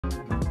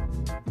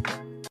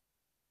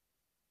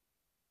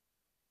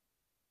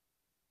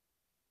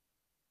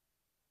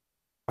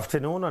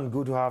afternoon and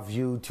good to have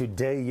you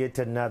today, yet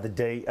another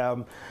day.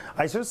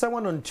 I saw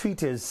someone on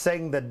Twitter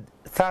saying that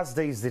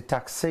Thursday is the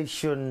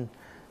taxation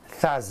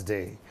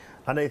Thursday.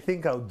 And I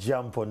think I'll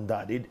jump on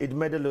that. It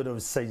made a lot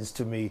of sense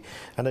to me.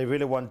 And I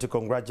really want to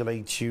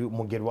congratulate you,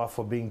 Mugerwa,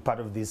 for being part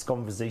of this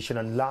conversation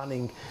and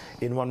learning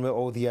in one way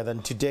or the other.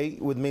 And today,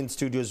 with Main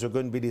Studios, we're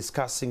going to be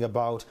discussing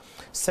about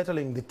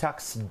settling the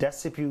tax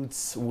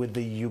disputes with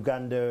the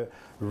Uganda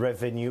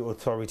Revenue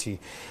Authority.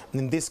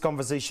 In this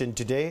conversation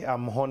today,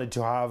 I'm honored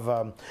to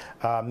have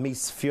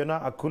Miss Fiona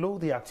Akulo,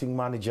 the Acting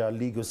Manager,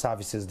 Legal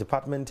Services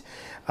Department.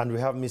 And we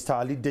have Mr.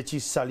 Ali Dechi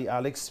Sali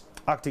Alex,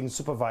 Acting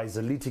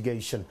Supervisor,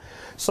 Litigation.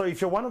 So if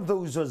you're one of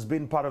those who has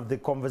been part of the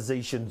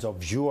conversations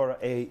of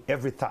URA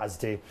every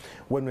Thursday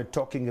when we're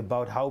talking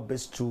about how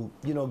best to,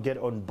 get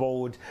on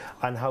board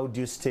and how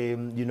do you stay,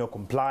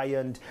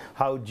 compliant,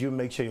 how do you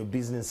make sure your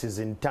business is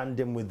in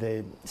tandem with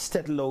the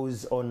state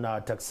laws on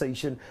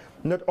taxation.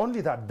 Not only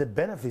that, the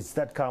benefits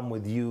that come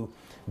with you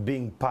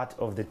being part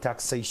of the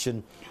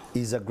taxation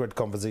is a great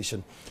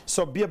conversation.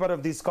 So be a part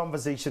of this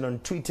conversation on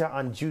Twitter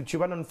and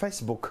YouTube and on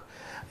Facebook.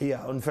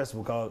 Yeah, on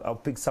Facebook, I'll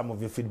pick some of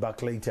your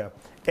feedback later.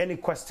 Any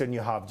question you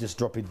have, just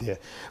drop it there.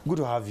 Good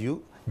to have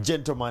you,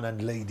 gentleman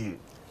and lady.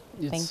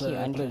 Thank you,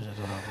 Andrew. Pleasure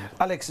to have you.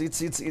 Alex,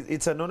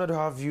 it's an honor to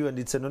have you, and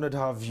it's an honor to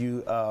have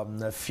you,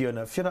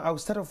 Fiona. Fiona, I'll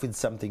start off with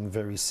something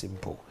very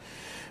simple.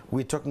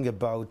 We're talking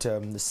about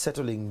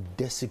settling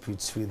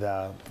disputes with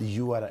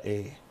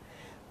URA.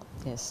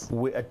 Yes.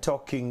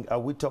 Are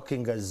we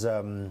talking as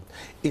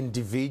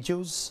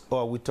individuals, or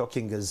are we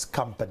talking as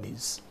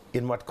companies?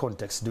 In what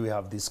context do we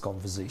have this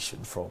conversation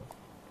from?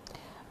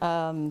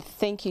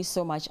 Thank you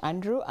so much,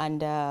 Andrew, and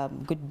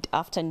good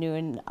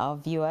afternoon, our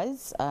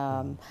viewers,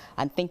 and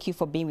thank you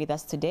for being with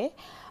us today.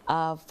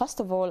 First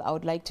of all, I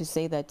would like to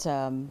say that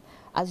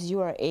as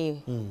URA,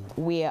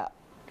 we are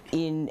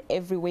in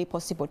every way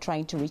possible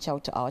trying to reach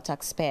out to our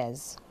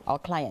taxpayers, our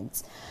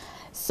clients.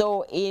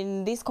 So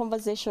in this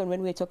conversation,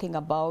 when we're talking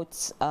about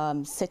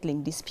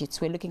settling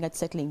disputes, we're looking at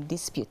settling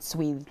disputes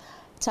with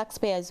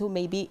taxpayers who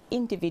may be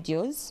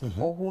individuals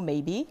or who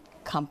may be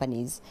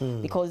companies,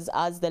 because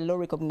as the law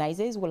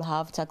recognizes, we'll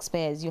have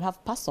taxpayers, you'll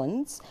have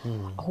persons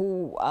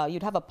who,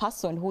 you'd have a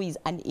person who is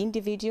an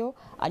individual,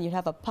 and you'd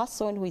have a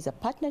person who is a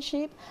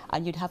partnership,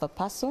 and you'd have a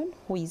person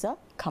who is a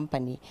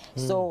company.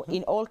 So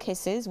in all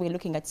cases, we're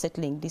looking at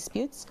settling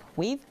disputes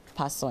with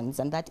persons,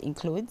 and that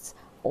includes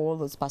all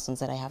those persons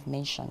that I have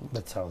mentioned.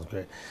 That sounds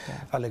great.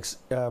 Yeah. Alex,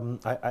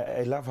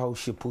 I love how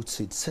she puts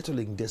it,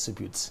 settling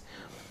disputes.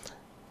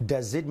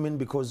 Does it mean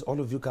because all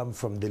of you come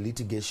from the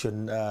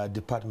litigation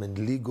department,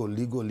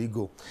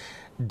 legal,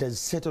 does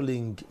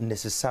settling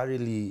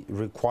necessarily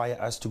require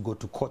us to go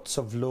to courts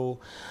of law,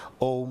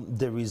 or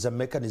there is a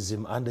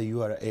mechanism under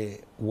URA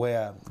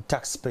where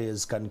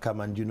taxpayers can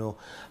come and,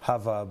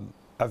 have a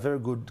very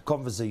good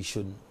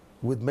conversation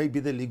with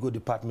maybe the legal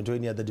department or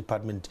any other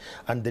department,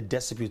 and the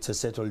disputes are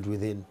settled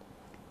within?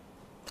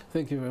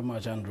 Thank you very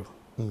much, Andrew.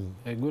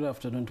 Good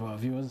afternoon to our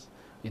viewers.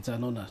 It's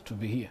an honor to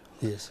be here.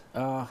 Yes.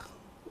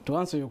 To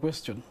answer your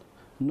question,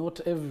 not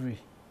every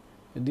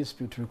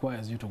dispute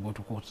requires you to go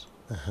to court.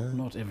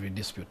 Not every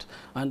dispute.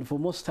 And for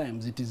most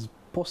times, it is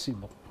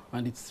possible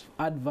and it's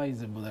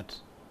advisable that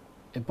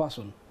a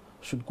person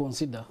should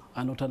consider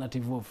an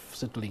alternative of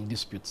settling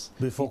disputes.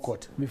 Before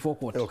court? Before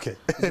court. Okay.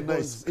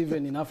 Because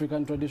even in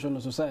African traditional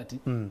society,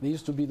 there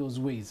used to be those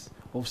ways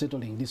of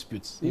settling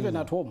disputes. Even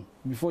at home,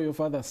 before your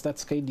father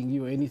starts guiding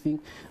you or anything,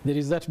 there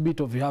is that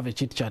bit of you have a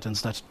chit-chat and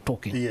start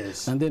talking.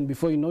 Yes. And then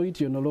before you know it,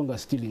 you're no longer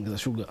stealing the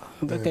sugar,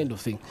 that kind of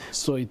thing.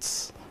 So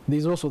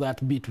there's also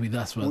that bit with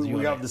us.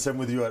 We have the same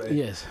with you.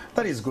 Yes.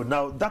 That is good.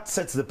 Now, that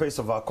sets the pace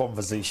of our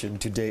conversation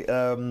today.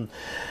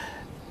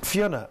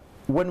 Fiona,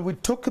 when we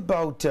talk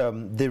about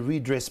the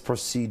redress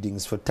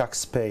proceedings for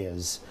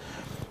taxpayers,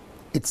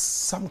 it's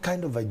some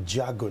kind of a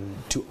jargon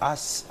to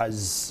us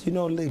as,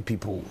 lay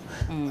people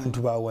and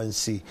to our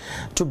 1C.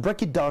 To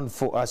break it down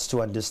for us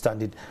to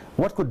understand it,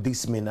 what could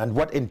this mean and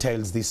what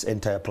entails this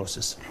entire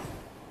process?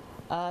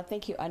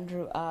 Thank you,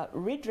 Andrew.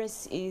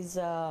 Redress is,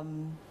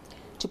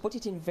 to put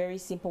it in very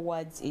simple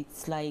words,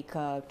 it's like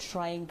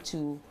trying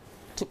to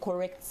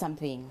correct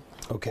something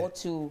or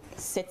to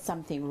set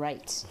something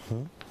right.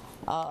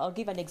 I'll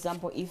give an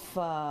example. If,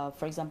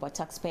 for example, a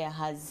taxpayer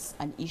has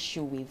an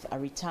issue with a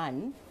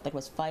return that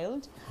was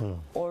filed,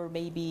 or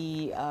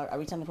maybe a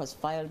return that was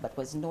filed but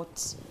was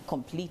not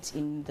complete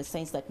in the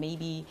sense that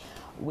maybe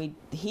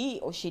he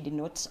or she did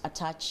not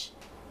attach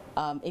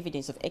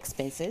evidence of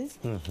expenses.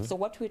 So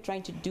what we're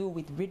trying to do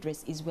with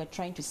redress is we're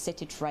trying to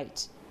set it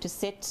right, to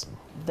set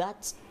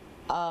that,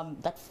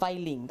 that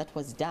filing that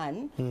was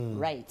done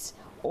right,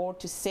 or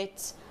to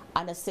set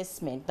an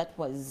assessment that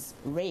was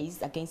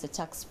raised against the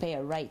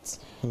taxpayer right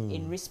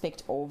in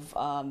respect of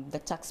the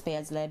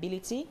taxpayer's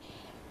liability,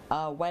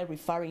 while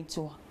referring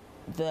to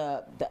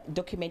the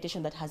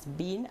documentation that has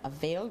been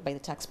availed by the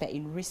taxpayer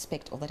in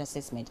respect of that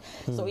assessment.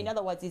 So in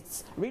other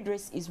words,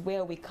 redress is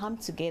where we come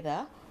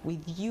together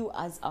with you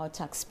as our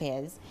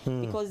taxpayers,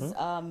 because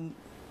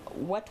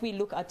what we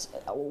look at,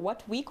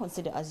 what we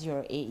consider as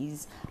URA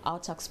is our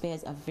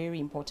taxpayers are very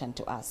important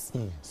to us.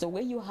 So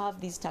where you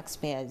have these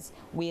taxpayers,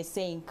 we are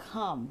saying,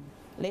 come,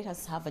 let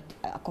us have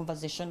a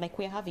conversation like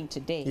we're having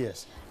today.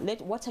 Yes.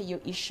 What are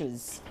your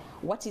issues?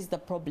 What is the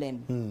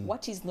problem?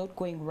 What is not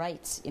going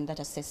right in that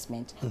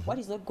assessment? What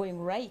is not going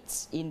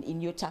right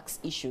in your tax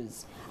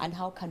issues? And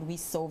how can we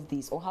solve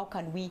this? Or how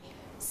can we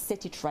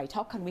set it right?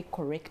 How can we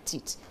correct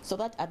it? So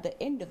that at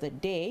the end of the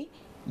day,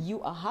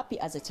 you are happy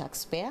as a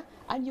taxpayer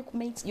and you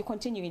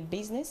continue in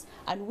business,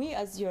 and we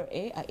as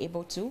URA are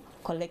able to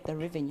collect the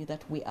revenue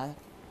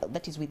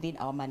that is within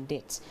our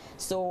mandate.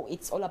 So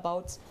it's all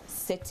about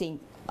setting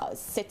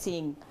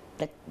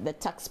the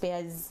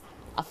taxpayers'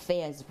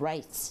 affairs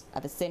right,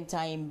 at the same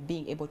time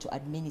being able to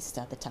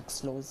administer the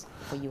tax laws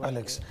for URA.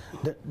 Alex,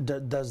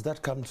 does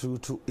that come through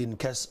to in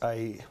case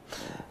I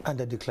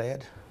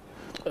underdeclared?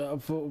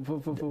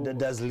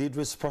 Does lead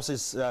risk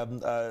process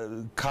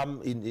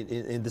come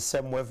in the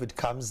same way if it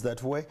comes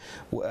that way,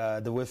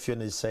 the way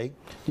Fiona is saying?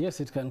 Yes,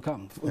 it can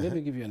come. Let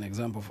me give you an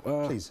example.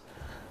 Please.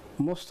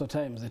 Most of the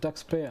times, the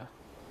taxpayer,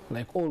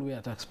 like all we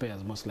are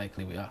taxpayers, most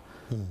likely we are,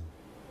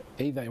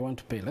 either you want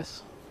to pay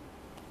less,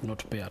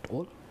 not pay at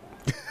all,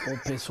 or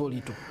pay so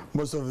little.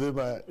 Most of them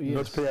are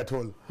not pay at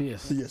all.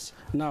 Yes. Yes.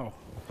 Now,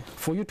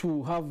 for you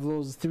to have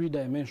those 3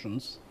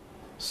 dimensions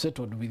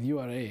settled with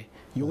URA,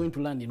 you're going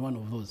to land in one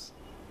of those.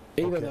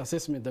 Either the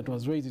assessment that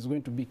was raised is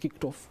going to be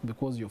kicked off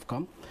because you've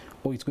come,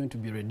 or it's going to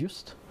be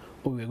reduced,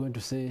 or we're going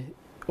to say,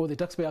 or the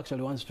taxpayer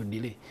actually wants to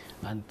delay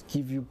and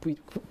give you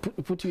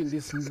put you in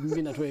this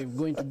minute where you're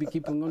going to be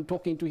keeping on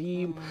talking to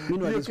him.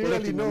 Meanwhile, you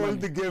clearly know all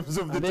the games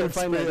of the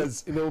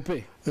taxpayers. They'll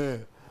pay. Yeah.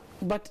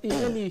 But in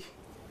any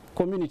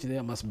community,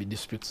 there must be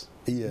disputes.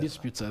 Yeah.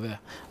 Disputes are there,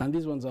 and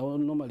these ones are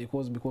normally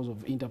caused because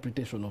of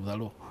interpretation of the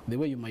law. The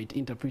way you might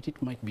interpret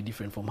it might be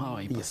different from how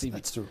I perceive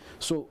that's it. True.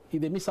 So,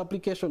 in the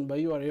misapplication by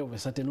URA of a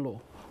certain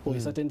law or a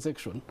certain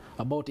section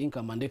about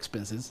income and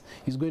expenses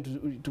is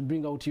going to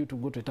bring out you to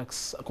go to a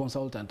tax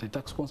consultant. A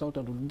tax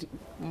consultant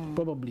will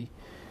probably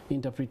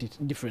interpret it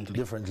differently.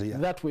 Differently, yeah.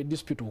 That way,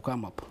 dispute will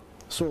come up.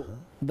 So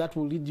that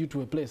will lead you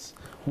to a place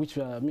which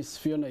Ms.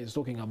 Fiona is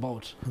talking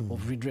about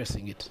of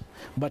redressing it.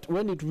 But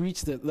when it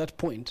reaches that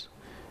point,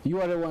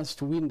 URA wants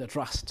to win the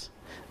trust,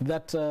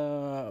 that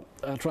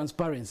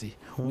transparency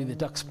with the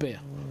taxpayer.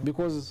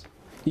 Because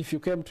if you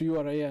came to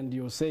URA and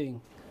you're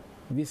saying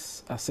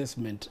this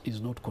assessment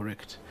is not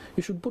correct,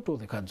 you should put all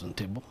the cards on the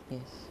table.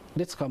 Yes.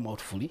 Let's come out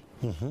fully.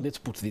 Let's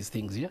put these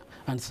things here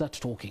and start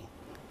talking.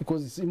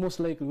 Because it's most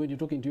likely when you're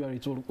talking to URA,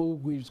 it's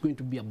always going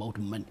to be about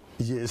money.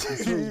 Yes,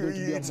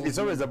 it's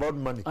always about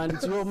money. And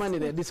it's your money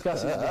they're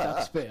discussing with the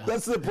taxpayer.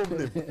 That's the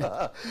problem.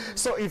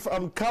 So if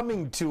I'm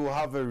coming to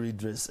have a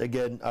redress,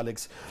 again,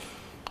 Alex,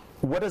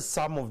 what are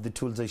some of the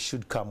tools I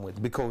should come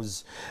with?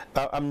 Because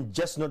I'm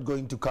just not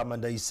going to come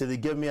and I say they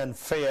gave me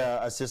unfair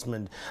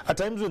assessment. At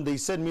times when they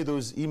send me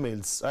those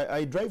emails,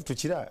 I drive to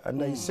Chira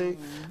and I say,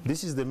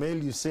 this is the mail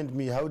you sent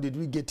me, how did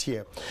we get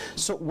here?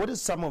 So what are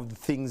some of the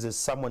things that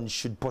someone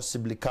should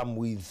possibly come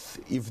with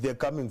if they're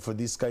coming for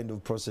this kind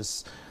of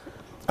process?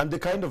 And the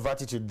kind of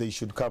attitude they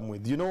should come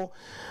with. You know,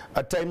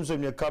 at times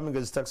when you're coming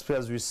as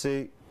taxpayers, we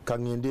say, so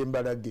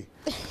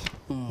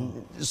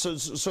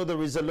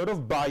there is a lot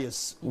of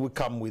bias we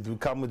come with. We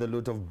come with a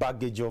lot of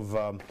baggage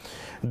of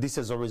this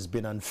has always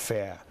been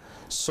unfair.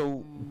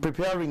 So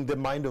preparing the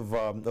mind of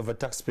a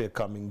taxpayer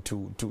coming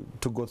to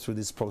go through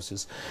this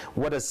process,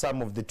 what are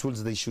some of the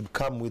tools they should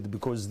come with?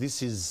 Because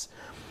this is,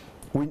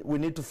 we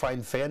need to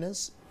find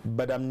fairness,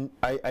 but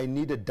I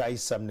need a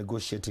dice I'm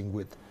negotiating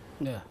with.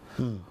 Yeah.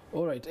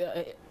 All right.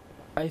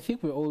 I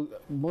think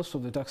most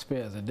of the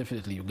taxpayers are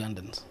definitely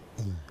Ugandans.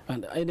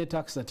 And any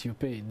tax that you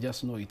pay,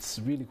 just know it's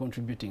really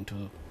contributing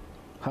to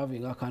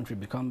having our country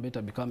become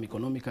better, become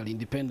economically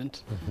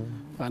independent,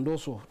 and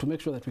also to make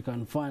sure that we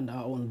can fund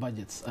our own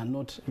budgets and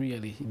not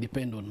really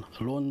depend on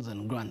loans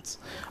and grants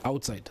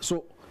outside.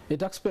 So a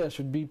taxpayer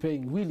should be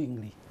paying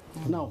willingly.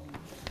 Now,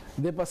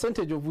 the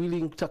percentage of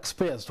willing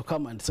taxpayers to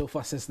come and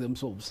self-assess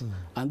themselves,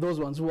 and those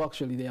ones who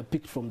actually they are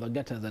picked from the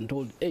gutters and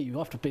told, hey, you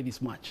have to pay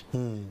this much.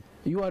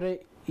 URA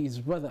is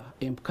rather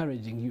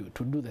encouraging you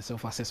to do the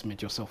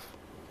self-assessment yourself.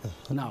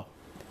 Now,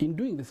 in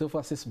doing the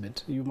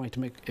self-assessment, you might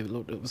make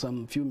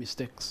some few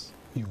mistakes.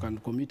 You can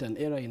commit an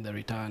error in the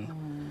return.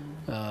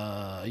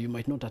 You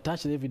might not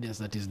attach the evidence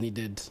that is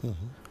needed,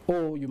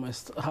 or you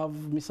must have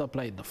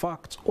misapplied the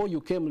facts, or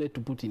you came late to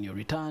put in your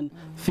return,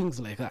 things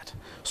like that.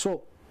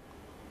 So,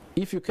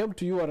 if you came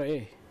to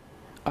URA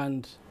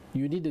and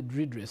you needed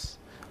redress,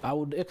 I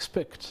would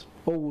expect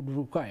or would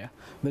require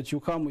that you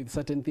come with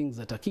certain things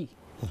that are key.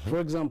 For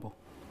example,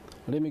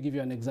 let me give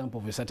you an example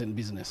of a certain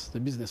business, the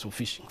business of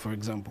fishing, for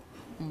example.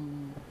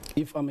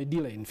 If I'm a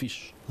dealer in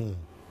fish,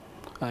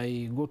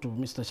 I go to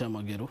Mr.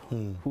 Chamagero,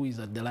 who is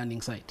at the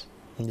landing site.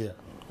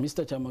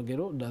 Mr.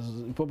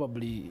 Chamagero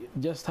probably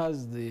just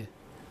has the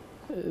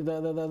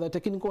the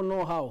technical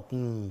know-how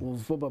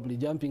of probably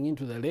jumping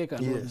into the lake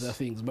and all these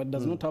things, but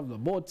does not have the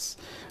boats,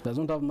 does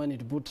not have money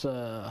to put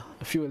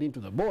fuel into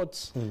the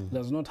boats,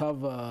 does not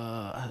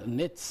have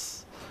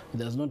nets,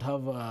 does not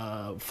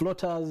have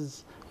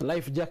floaters,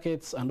 life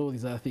jackets, and all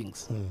these other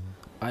things.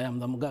 I am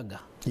the Mgaga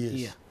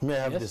here. May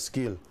I have the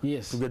skill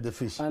to get the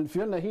fish. And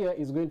Fiona here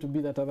is going to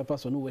be that other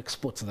person who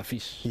exports the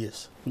fish.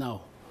 Yes.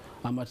 Now,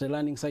 I'm at a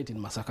learning site in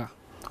Masaka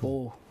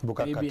or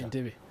maybe in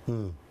Tebe.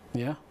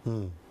 Yeah.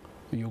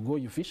 You go,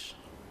 you fish.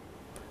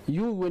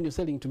 When you're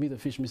selling to me the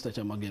fish, Mr.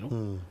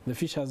 Chamagero, the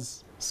fish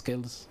has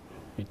scales,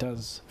 it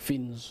has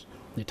fins,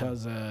 it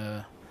has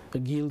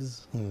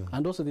gills,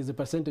 and also there's a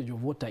percentage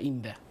of water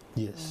in there.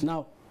 Yes.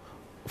 Now,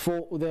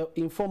 for the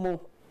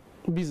informal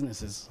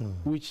businesses,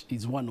 which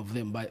is one of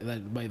them, by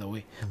the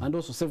way, and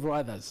also several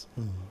others,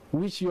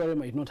 which URA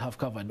might not have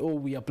covered, or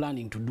we are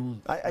planning to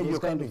do those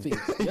kind of things.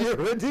 You're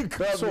already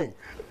coming. So,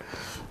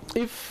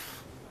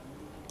 if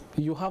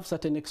you have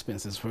certain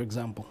expenses, for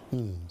example,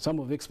 some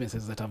of the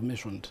expenses that I've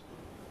mentioned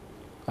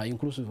are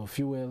inclusive of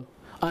fuel,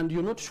 and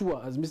you're not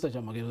sure, as Mr.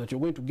 Chamagero, that you're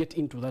going to get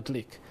into that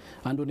lake,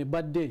 and on a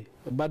bad day,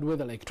 bad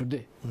weather like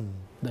today,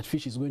 that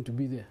fish is going to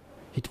be there.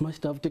 It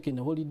must have taken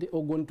a holiday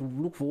or gone to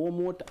look for warm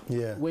water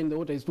when the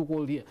water is too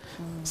cold here.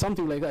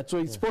 Something like that. So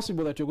it's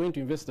possible that you're going to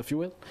invest the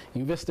fuel,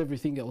 invest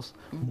everything else,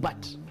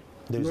 but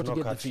not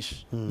get the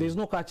fish. There's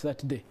no catch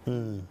that day.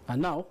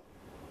 And now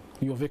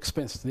you've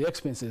expensed the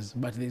expenses,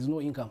 but there's no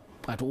income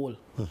at all.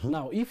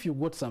 Now, if you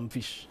got some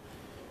fish,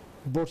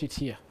 brought it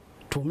here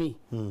to me,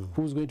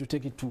 who's going to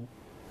take it to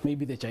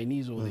maybe the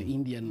Chinese or the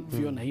Indian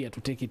Fiona here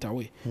to take it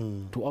away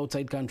to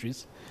outside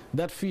countries,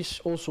 that fish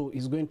also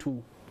is going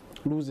to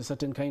lose a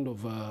certain kind of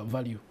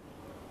value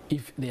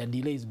if there are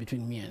delays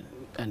between me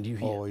and you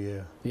here. Oh,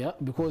 yeah. Yeah,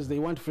 because they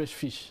want fresh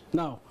fish.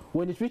 Now,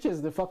 when it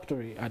reaches the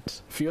factory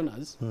at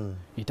Fiona's,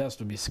 it has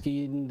to be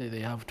skinned,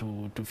 they have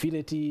to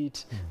fillet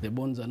it, the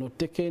bones are not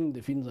taken,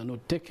 the fins are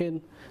not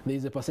taken, there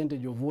is a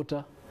percentage of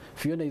water.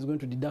 Fiona is going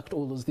to deduct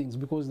all those things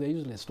because they're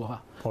useless to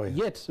her. Oh,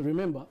 yeah. Yet,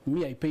 remember,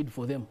 me, I paid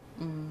for them.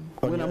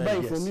 When I'm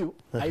buying from you,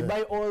 I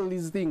buy all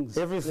these things.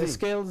 Everything. The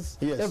scales,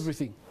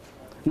 everything.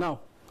 Now,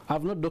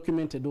 I've not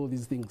documented all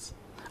these things.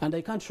 And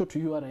I can't show to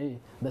URA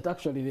that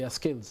actually they are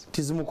scales. It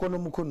is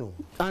mukono.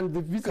 And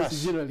the business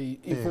is generally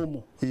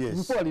informal. Yes.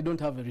 We probably don't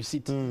have a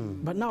receipt.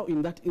 But now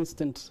in that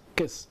instant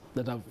case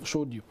that I've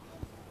showed you,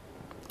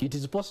 it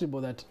is possible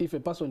that if a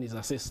person is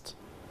assessed,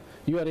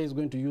 URA is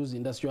going to use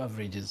industrial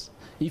averages.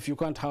 If you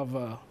can't have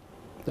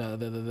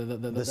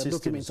the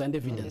documents and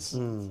evidence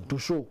to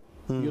show.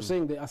 You're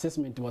saying the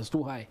assessment was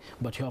too high,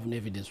 but you have no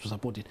evidence to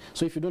support it.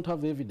 So if you don't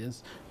have the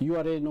evidence,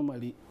 URA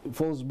normally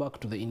falls back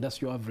to the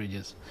industrial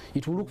averages.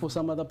 It will look for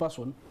some other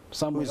person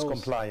somewhere else. Who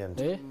is compliant.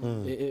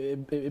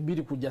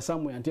 Birikuja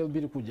somewhere and tell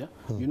Birikuja,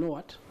 you know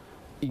what?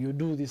 You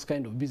do this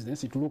kind of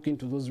business, it will look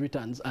into those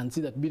returns and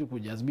see that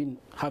Birikuja has been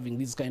having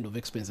these kind of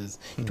expenses.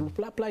 It will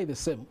apply the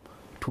same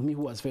to me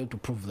who has failed to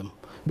prove them.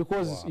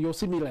 Because you're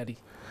similarly.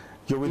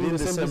 You're within the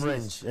same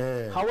range.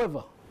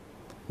 However,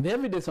 the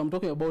evidence I'm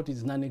talking about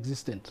is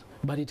non-existent,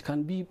 but it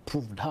can be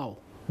proved. How?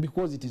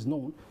 Because it is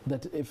known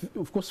that,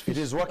 of course, fish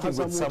it is working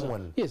with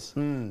someone. Yes.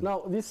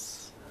 Now,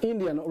 this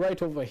Indian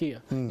right over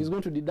here is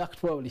going to deduct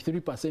probably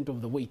 3%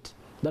 of the weight.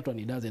 That one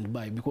he doesn't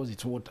buy because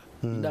it's water.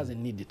 He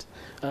doesn't need it.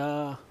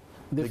 The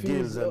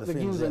gills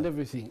and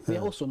everything,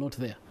 they're also not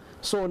there.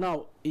 So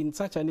now, in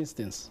such an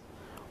instance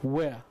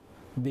where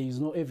there is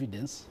no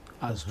evidence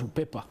as to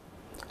paper,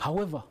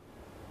 however,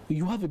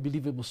 you have a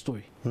believable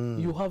story.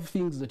 You have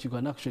things that you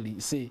can actually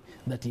say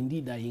that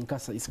indeed I incur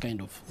this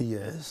kind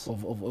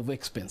of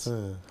expense.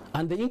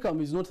 And the income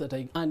is not that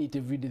I earn it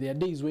every day. There are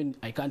days when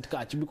I can't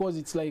catch because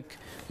it's like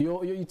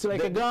it's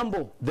like a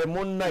gamble. The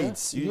moon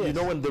nights, you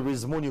know, when there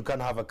is moon, you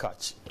can't have a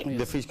catch.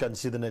 The fish can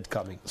see the net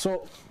coming.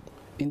 So,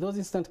 in those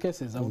instant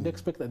cases, I would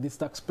expect that this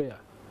taxpayer,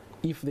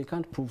 if they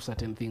can't prove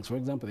certain things, for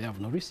example, they have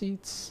no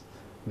receipts,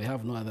 they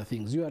have no other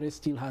things, URA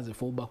still has a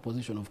fallback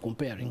position of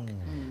comparing.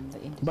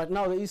 But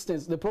now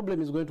the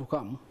problem is going to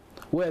come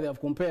where they have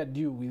compared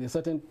you with a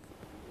certain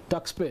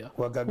taxpayer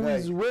who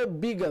is way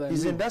bigger than you.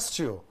 He's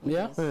industrial.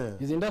 Yeah?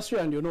 He's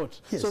industrial and you're not.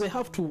 Yes. So they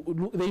have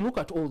to, they look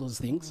at all those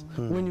things.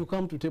 When you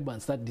come to table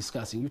and start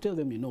discussing, you tell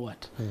them, you know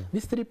what,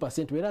 this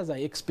 3%, whereas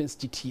I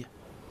expensed it here,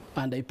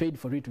 and I paid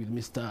for it with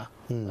Mr.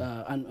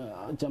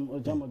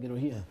 Chamagero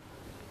here,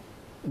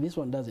 this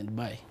one doesn't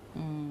buy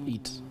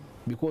it.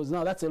 Because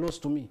now that's a loss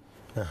to me.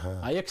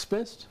 I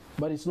expensed,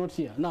 but it's not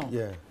here. Now,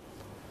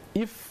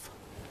 if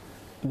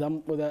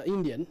the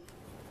Indian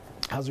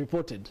has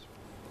reported,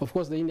 of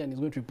course the Indian is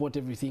going to report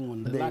everything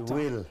on the latter.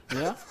 They will.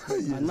 Yeah?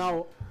 And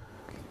now,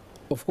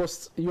 of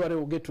course, URA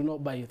will get to know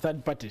by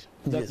third party,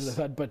 that's the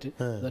third party,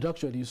 that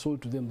actually you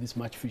sold to them this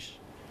much fish.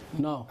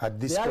 Now,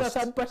 the other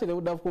third party they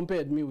would have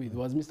compared me with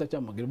was Mr.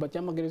 Chamagero, but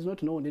Chamagero is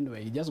not known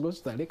anyway. He just goes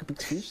to the lake,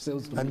 picks fish,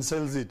 sells to me. And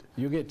sells it.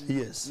 You get?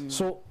 Yes.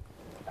 So,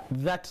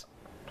 that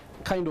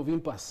kind of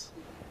impasse,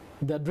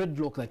 the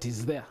dreadlock that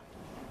is there,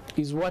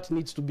 is what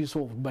needs to be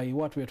solved by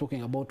what we're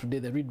talking about today,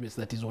 the redress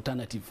that is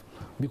alternative.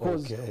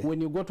 Because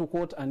when you go to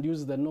court and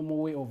use the normal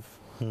way of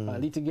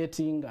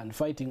litigating and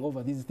fighting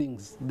over these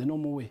things, the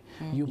normal way,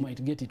 you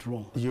might get it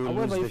wrong.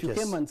 However, if you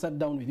came and sat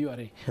down with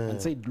URA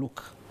and said,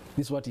 look,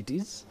 this is what it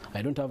is,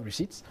 I don't have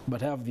receipts,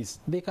 but I have this,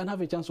 they can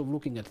have a chance of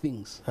looking at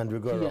things and we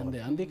go here around and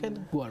there, and they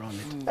can go around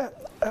it.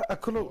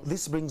 Akulo,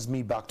 this brings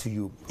me back to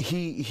you.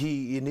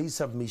 He in his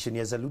submission, he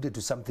has alluded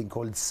to something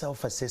called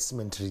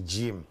self-assessment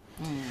regime.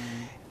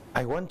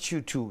 I want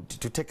you to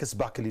take us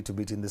back a little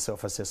bit in the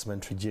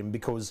self-assessment regime,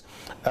 because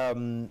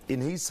in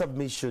his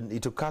submission,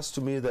 it occurs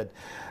to me that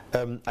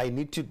I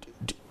need to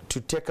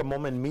take a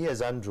moment, me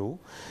as Andrew,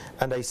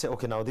 and I say,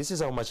 okay, now this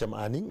is how much I'm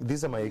earning,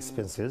 these are my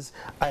expenses,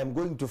 I am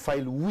going to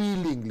file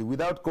willingly,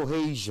 without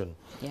cohesion.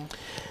 Yeah.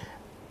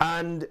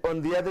 And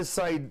on the other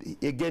side,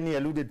 again, he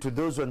alluded to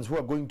those ones who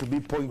are going to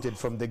be pointed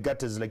from the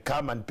gutters, like,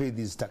 come and pay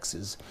these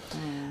taxes.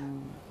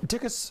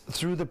 Take us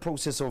through the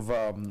process of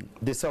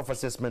the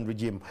self-assessment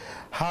regime.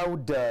 How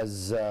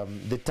does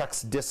the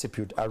tax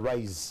dispute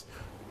arise?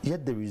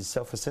 Yet there is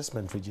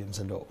self-assessment regimes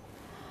and all.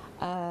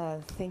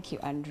 Thank you,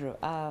 Andrew.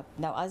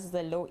 Now, as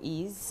the law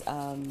is,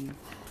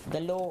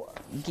 the law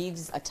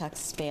gives a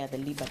taxpayer the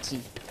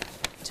liberty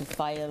to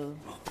file,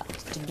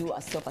 to do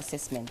a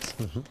self-assessment.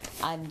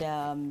 And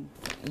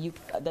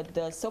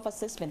the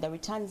self-assessment, the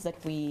returns that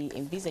we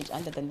envisage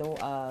under the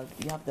law,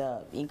 you have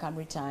the income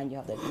return, you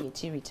have the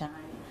VAT return.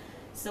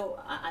 So,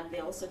 and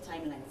there are also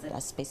timelines that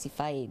are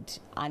specified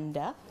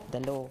under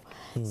the law.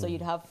 So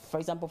you'd have, for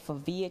example, for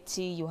VAT,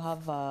 you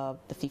have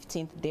the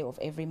 15th day of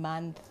every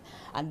month,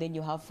 and then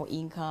you have for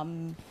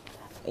income,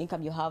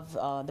 you have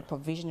the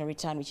provisional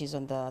return, which is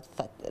on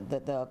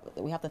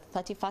we have the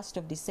 31st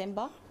of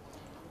December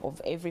of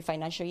every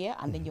financial year,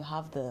 and then you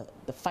have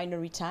the final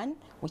return,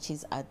 which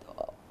is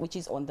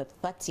on the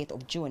 30th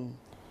of June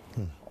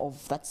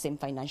of that same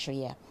financial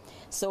year.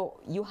 So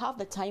you have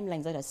the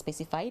timelines that are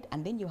specified,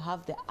 and then you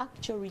have the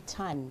actual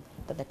return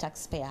that the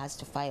taxpayer has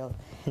to file,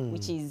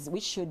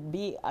 which should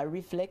be a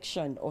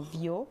reflection of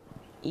your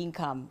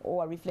income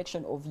or a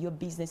reflection of your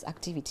business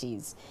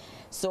activities.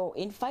 So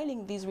in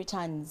filing these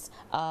returns,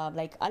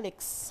 like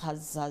Alex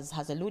has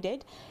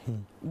alluded,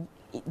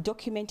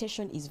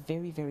 documentation is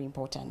very, very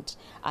important,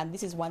 and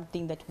this is one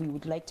thing that we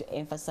would like to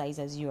emphasize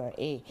as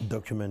URA.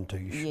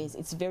 Documentation. Yes,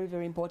 it's very,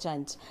 very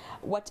important.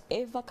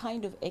 Whatever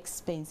kind of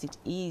expense it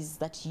is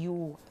that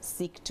you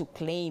seek to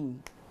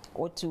claim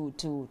or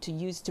to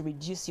use to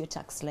reduce your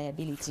tax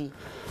liability,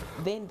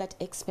 then that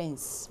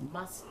expense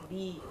must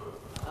be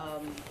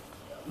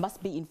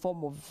in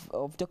form of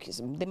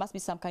there must be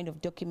some kind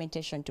of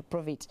documentation to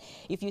prove it.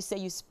 If you say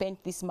you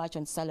spent this much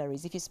on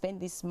salaries, if you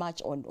spend this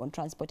much on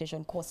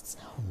transportation costs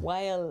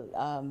while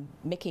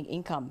making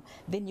income,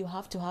 then you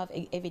have to have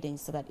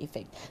evidence to that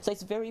effect. So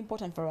it's very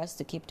important for us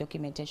to keep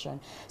documentation.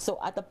 So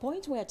at the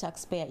point where a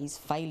taxpayer is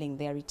filing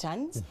their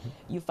returns,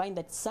 you find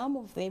that some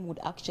of them would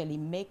actually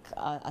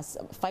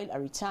file a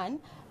return,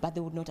 but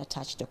they would not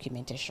attach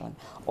documentation.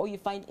 Or you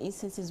find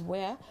instances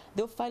where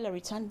they'll file a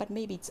return, but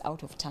maybe it's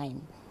out of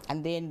time,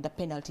 and then the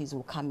penalties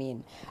will come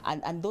in,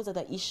 and those are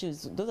the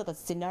issues, those are the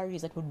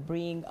scenarios that would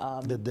bring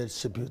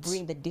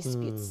the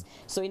disputes.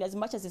 So in as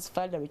much as it's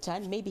filed a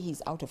return, maybe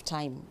he's out of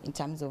time in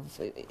terms of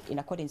in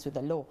accordance with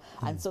the law,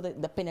 and so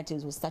the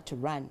penalties will start to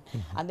run.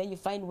 And then you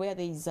find where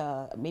there is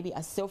maybe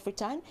a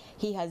self-return,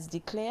 he has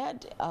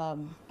declared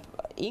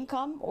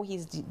income, or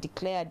he's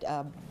declared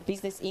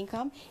business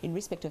income in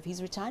respect of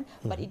his return,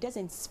 but it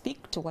doesn't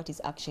speak to what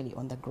is actually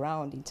on the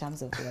ground in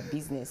terms of their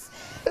business.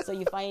 So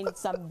you find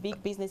some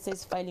big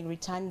businesses filing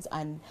returns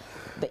and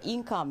the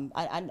income,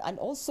 and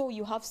also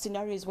you have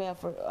scenarios where,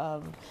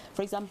 for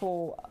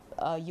example,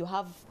 you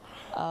have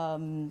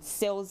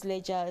sales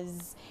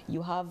ledgers,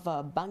 you have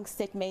bank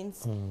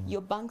statements.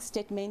 Your bank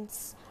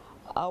statements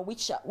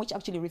which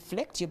actually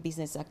reflect your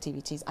business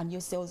activities, and your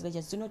sales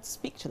ledgers do not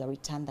speak to the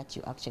return that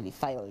you actually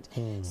filed.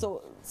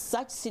 So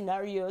such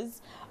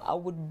scenarios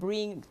would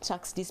bring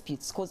tax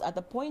disputes, because at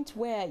the point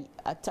where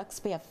a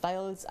taxpayer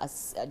files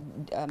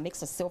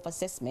makes a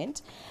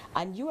self-assessment,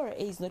 and URA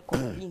is not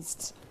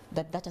convinced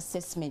that that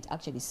assessment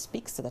actually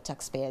speaks to the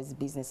taxpayer's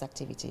business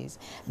activities,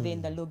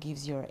 then the law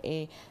gives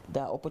URA the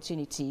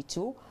opportunity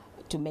to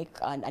make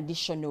an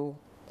additional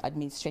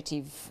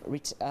administrative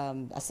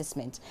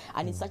assessment,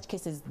 and in such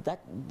cases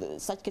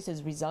such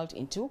cases result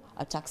into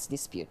a tax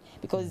dispute,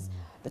 because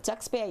the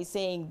taxpayer is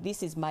saying,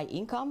 this is my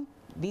income,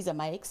 these are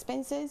my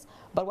expenses,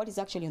 but what is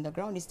actually on the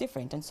ground is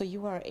different, and so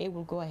URA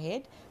will go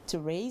ahead to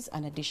raise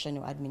an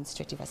additional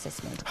administrative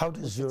assessment. How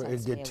does URA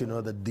get to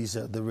know that these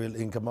are the real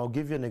income? I'll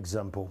give you an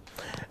example.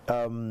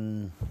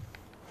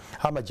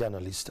 I'm a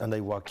journalist and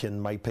I work,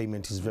 and my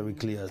payment is very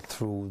clear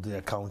through the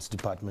accounts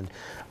department.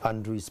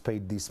 Andrew is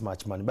paid this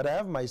much money, but I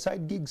have my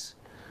side gigs,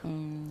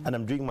 and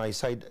I'm doing my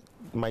side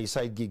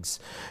gigs.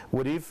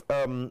 What if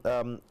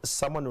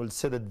someone will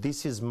say that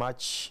this is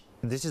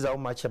how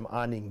much I'm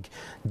earning,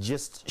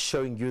 just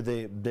showing you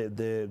the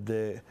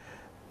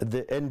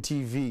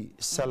NTV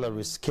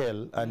salary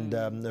scale and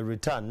the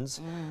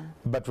returns,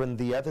 but when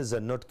the others are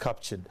not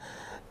captured,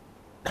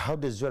 how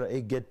does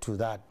URA get to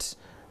that?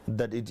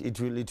 That it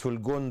will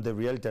go on the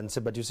reality and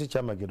say, but you see,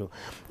 Chamagero,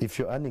 if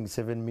you're earning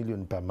 7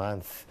 million per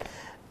month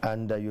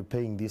and you're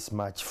paying this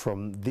much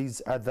from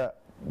these other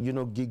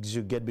gigs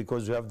you get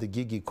because you have the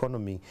gig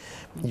economy,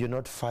 you're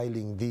not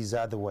filing these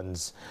other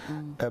ones.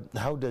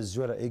 How does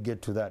URA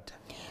get to that?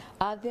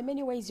 There are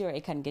many ways URA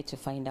can get to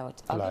find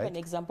out. I'll give an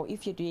example.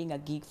 If you're doing a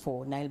gig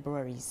for Nile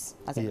Breweries,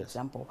 as an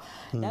example,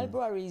 Nile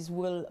Breweries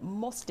will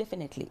most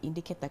definitely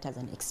indicate that as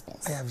an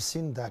expense. I have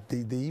seen that.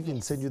 They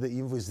even send you the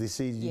invoice. They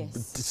say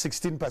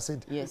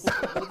 16%. Yes.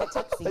 With the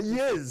taxing.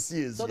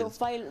 yes. So they'll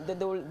file.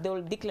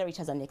 They'll declare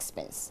it as an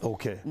expense.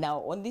 Okay.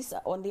 Now, on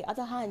the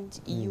other hand,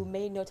 you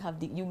may not have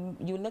you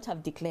will not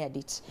have declared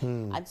it,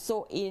 and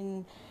so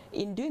in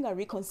doing a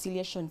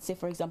reconciliation, say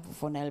for example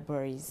for Nile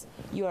Breweries,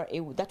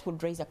 that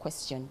would raise a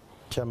question.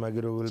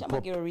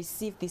 Chamagero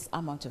received this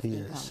amount of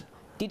income.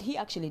 Did he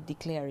actually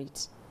declare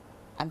it?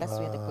 And that's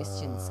where the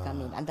questions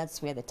come in, and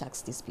that's where the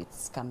tax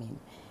disputes come in.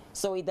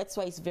 So that's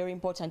why it's very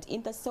important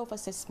in the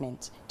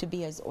self-assessment to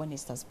be as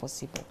honest as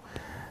possible.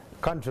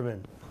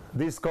 Countrymen,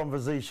 this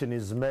conversation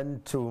is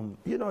meant to,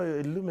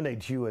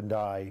 illuminate you and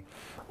I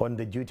on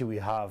the duty we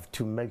have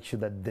to make sure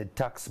that the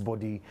tax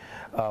body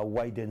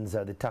widens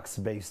the tax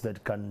base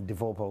that can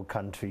develop our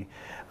country,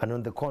 and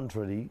on the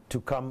contrary, to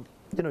come,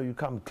 you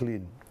come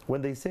clean.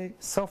 When they say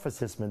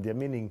self-assessment, they're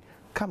meaning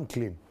come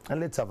clean,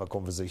 and let's have a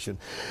conversation.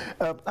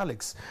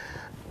 Alex,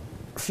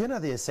 Fiona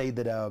there said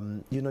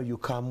that, you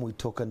come, we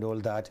talk and all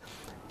that.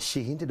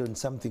 She hinted on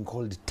something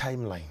called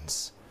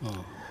timelines.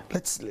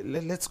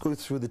 Let's go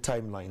through the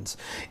timelines.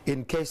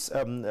 In case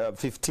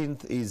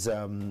 15th is,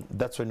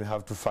 that's when we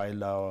have to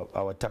file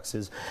our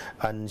taxes,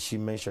 and she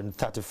mentioned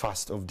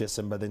 31st of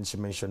December, then she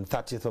mentioned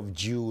 30th of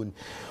June.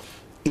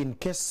 In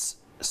case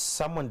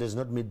someone does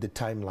not meet the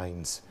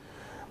timelines,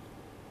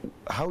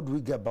 how do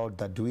we go about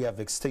that? Do we have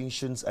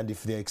extensions? And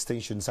if there are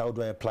extensions, how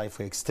do I apply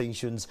for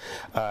extensions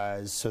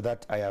so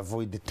that I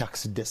avoid the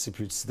tax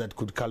disputes that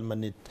could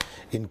culminate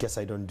in case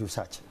I don't do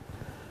such?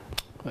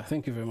 Well,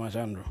 thank you very much,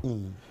 Andrew.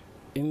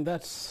 In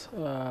that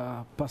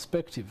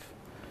perspective,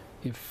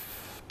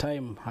 if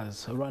time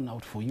has run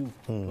out for you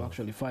to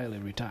actually file a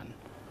return,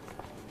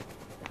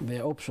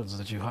 there are options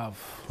that you have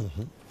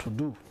to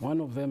do. One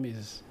of them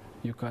is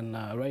you can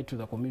write to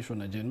the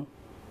Commissioner General.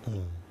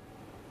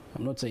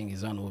 I'm not saying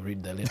his son will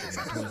read the letter,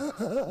 but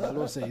the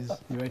law says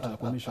you write to the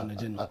Commissioner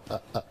General,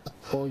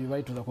 or you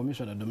write to the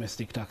Commissioner of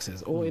Domestic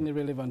Taxes, or any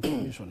relevant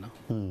commissioner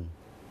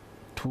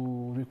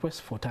to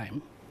request for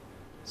time,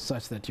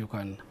 such that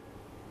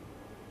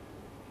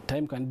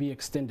time can be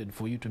extended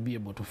for you to be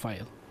able to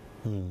file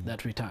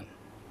that return.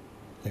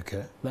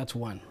 Okay. That's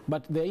one.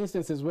 But there are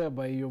instances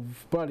whereby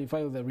you've probably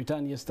filed the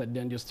return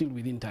yesterday and you're still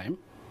within time.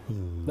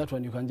 That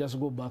one you can just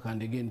go back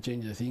and again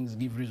change the things,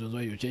 give reasons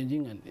why you're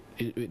changing, and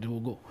it will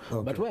go.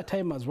 Okay. But where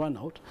time has run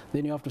out,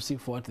 then you have to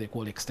seek for what they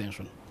call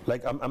extension.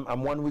 Like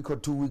I'm 1 week or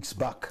 2 weeks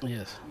back.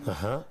 Yes.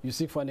 You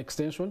seek for an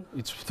extension.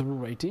 It's through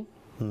writing.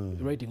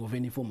 Writing of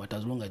any format,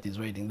 as long as it's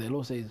writing. The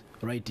law says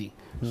writing.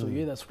 So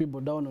you either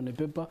scribble down on a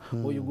paper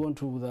or you go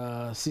into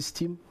the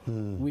system,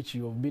 which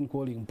you have been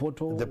calling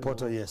portal. The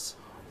portal, yes.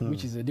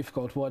 Which is a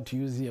difficult word to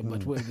use here, but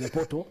the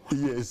portal.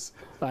 Yes.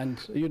 And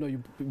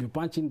you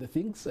punch in the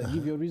things,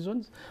 give your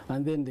reasons,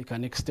 and then they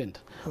can extend.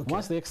 Okay.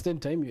 Once they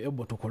extend time, you're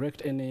able to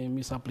correct any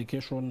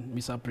misapplication,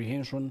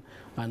 misapprehension,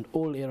 and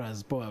all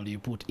errors probably you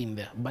put in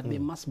there. But they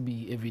must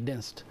be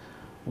evidenced.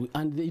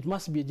 And it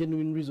must be a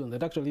genuine reason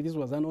that actually this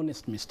was an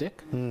honest mistake.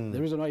 The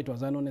reason why it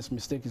was an honest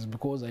mistake is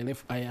because I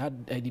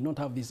did not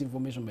have this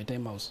information by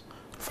time I was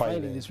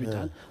filing this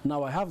return.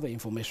 Now I have the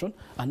information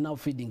and now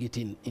feeding it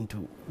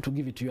to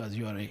give it to you as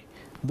URA.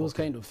 Those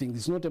kind of things.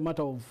 It's not a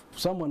matter of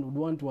someone would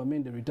want to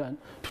amend the return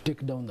to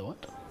take down the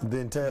what? The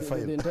entire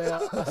file. The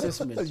entire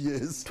assessment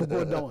to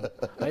go down.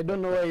 I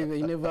don't know why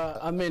they never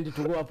amend it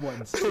to go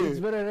upwards. It's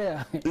very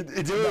rare.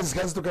 It always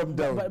has to come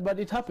down. But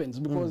it happens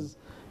because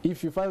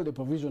if you file the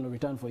provisional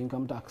return for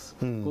income tax,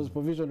 because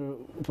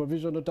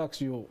provisional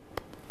tax you're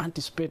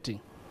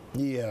anticipating.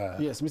 Yeah.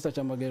 Yes, Mr.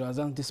 Chamagero has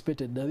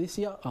anticipated that this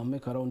year I'll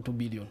make around 2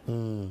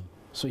 billion.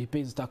 So he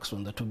pays tax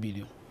on the 2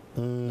 billion.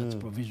 That's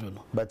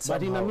provisional. But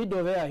in the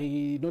middle there,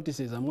 he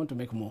notices I'm going to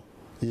make more.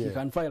 He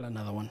can file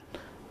another one.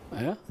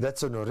 Yeah?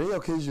 That's on rare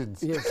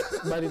occasions. Yes,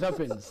 but it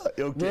happens.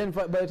 Okay. Then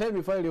by the time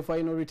you file your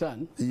final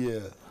return,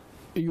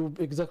 you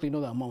exactly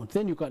know the amount.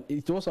 Then you can.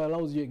 It also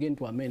allows you again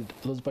to amend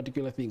those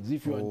particular things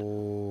if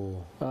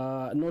you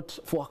had not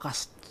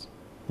forecast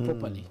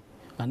properly,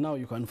 and now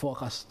you can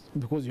forecast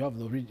because you have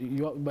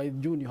by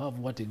June you have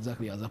what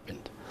exactly has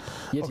happened.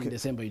 Yet in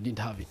December you didn't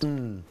have it.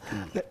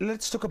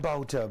 Let's talk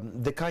about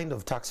the kind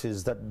of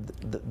taxes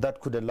that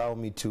could allow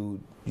me to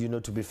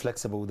to be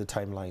flexible with the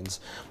timelines.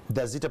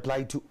 Does it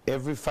apply to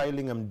every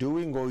filing I'm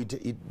doing, or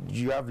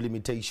you have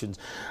limitations?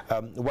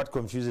 What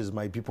confuses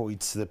my people,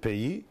 it's the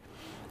payee.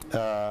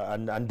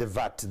 And the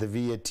VAT, the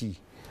VAT.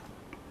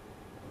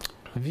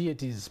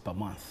 VAT is per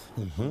month,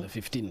 the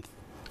 15th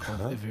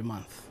of every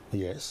month.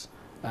 Yes.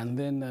 And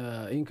then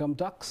income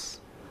tax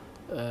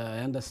I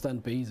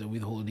understand pays a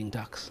withholding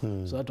tax.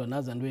 So that one,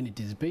 as and when it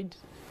is paid,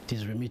 it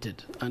is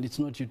remitted, and it's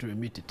not you to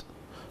remit it.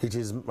 It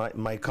is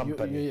my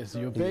company. Yes,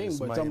 you're paying, yes,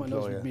 but someone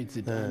else remits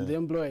it, and the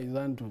employer is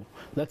on to.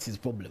 That's his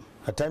problem.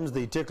 At times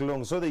they take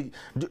long. So they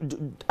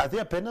are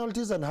there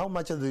penalties, and how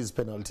much are these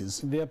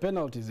penalties? There are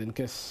penalties in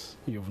case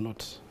you've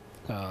not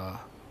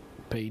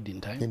paid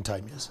in time. In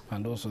time, yes.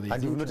 And also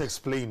and you've not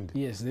explained.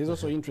 Yes, there's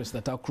also interest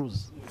that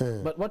accrues.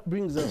 But what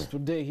brings us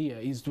today here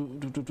is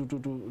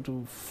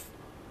to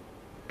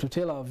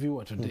tell our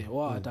viewer today,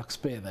 or our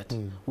taxpayer, that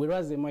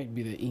whereas there might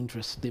be the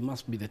interest, there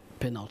must be the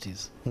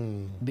penalties.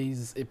 There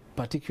is a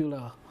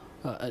particular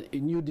a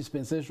new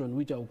dispensation,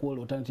 which I'll call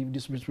alternative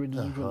dispute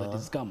resolution, that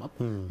has come up,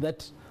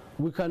 that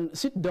we can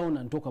sit down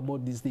and talk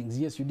about these things.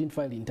 Yes, you didn't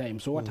file in time,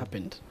 so what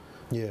happened?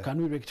 Yeah.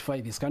 Can we rectify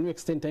this? Can we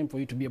extend time for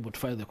you to be able to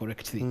file the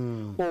correct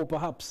thing? Or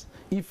perhaps,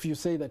 if you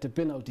say that the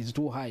penalty is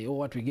too high, or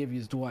what we gave you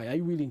is too high, are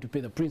you willing to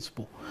pay the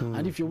principal?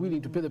 And if you're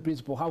willing to pay the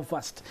principal, how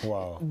fast?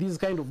 Wow. These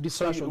kind of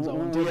discussions so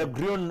we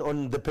agree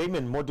on the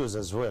payment models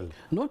as well.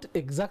 Not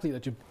exactly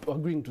that you're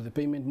agreeing to the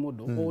payment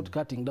model or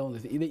cutting down the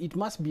thing. It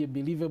must be a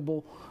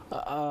believable,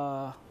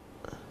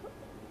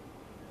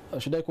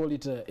 should I call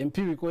it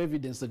empirical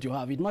evidence that you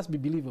have. It must be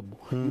believable.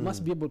 You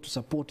must be able to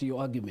support your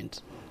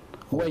argument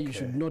why you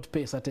should not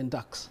pay certain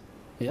tax.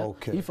 Yeah?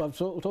 If I've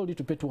told you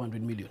to pay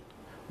 200 million,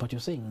 but you're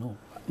saying, no,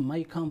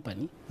 my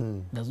company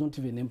does not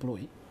even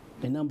employ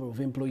a number of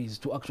employees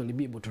to actually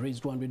be able to raise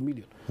 200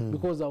 million.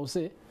 Because I'll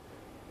say,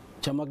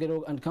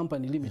 Chamagero and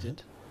Company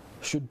Limited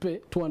should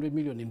pay 200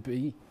 million in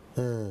payee.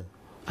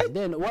 And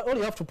then all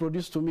you have to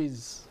produce to me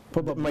is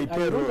probably,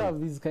 I don't have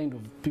these kind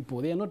of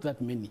people. They are not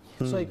that many.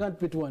 So I can't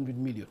pay 200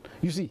 million.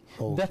 You see,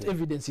 that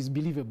evidence is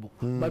believable.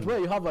 But where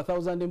you have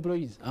 1,000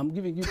 employees, I'm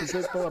giving you to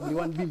pay probably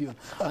 1 billion.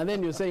 And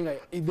then you're saying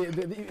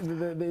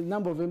the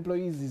number of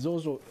employees is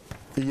also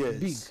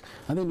big.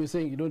 And then you're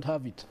saying you don't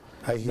have it.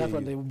 That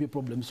one, there will be a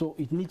problem. So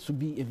it needs to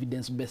be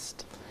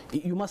evidence-based.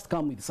 You must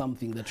come with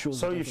something that shows.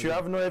 So if you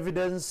have no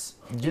evidence,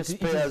 just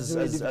pay as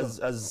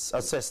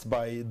assessed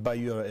by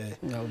URA.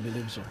 Yeah, I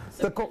believe so.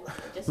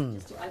 Just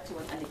to add to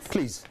what Alex said.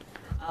 Please.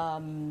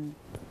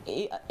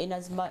 In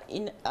as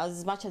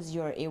much as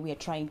URA, we are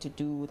trying to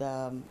do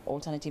the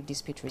alternative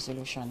dispute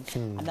resolution.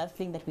 Another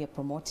thing that we are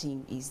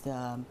promoting is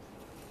the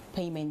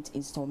payment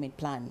installment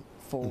plan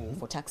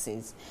for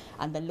taxes,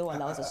 and the law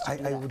allows us to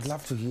do that. I would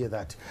love to hear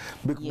that,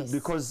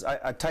 because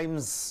at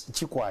times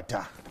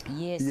chikwata.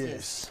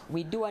 Yes,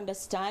 we do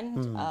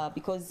understand,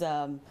 because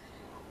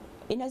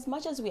in as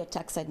much as we are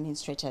tax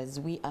administrators,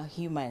 we are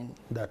human.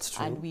 That's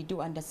true. And we do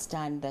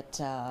understand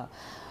that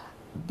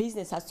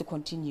business has to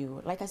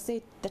continue. Like I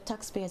said, the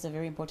taxpayers are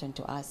very important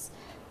to us.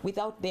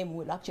 Without them,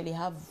 we'll actually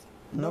have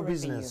no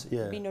business.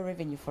 There'll be no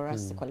revenue for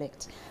us to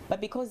collect.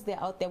 But because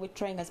they're out there, we're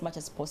trying as much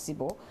as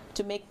possible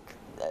to make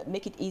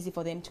it easy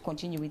for them to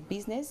continue with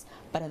business,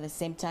 but at the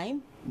same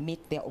time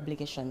meet their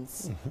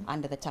obligations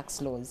under the tax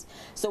laws.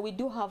 So we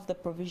do have the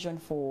provision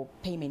for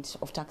payment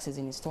of taxes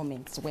in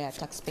installments, where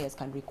taxpayers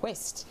can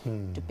request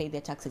to pay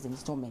their taxes in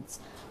installments,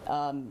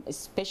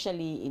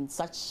 especially in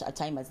such a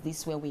time as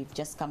this, where we've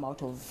just come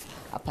out of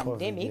a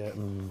pandemic.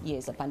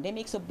 Yes, a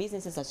pandemic. So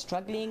businesses are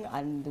struggling,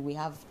 and we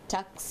have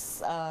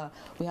tax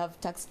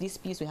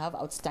disputes, we have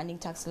outstanding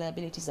tax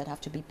liabilities that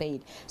have to be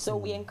paid. So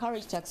we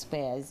encourage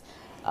taxpayers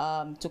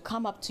to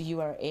come up to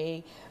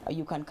URA.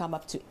 You can come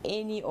up to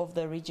any of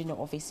the regional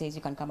offices,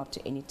 you can come up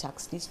to any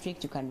tax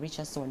district, you can reach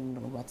us on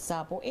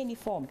WhatsApp or any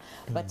form,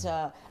 but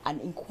and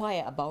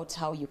inquire about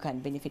how you can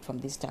benefit from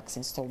this tax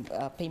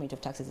payment of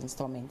taxes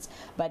installments.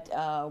 But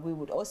we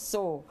would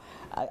also,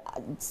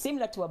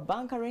 similar to a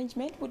bank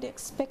arrangement, would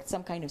expect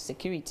some kind of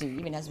security,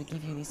 even as we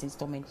give you this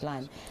installment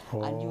plan.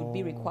 And you would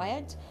be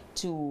required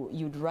to,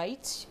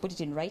 put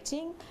it in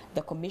writing,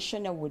 the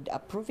commissioner would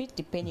approve it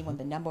depending on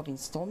the number of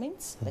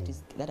installments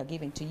that are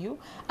given to you,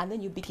 and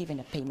then you'll be given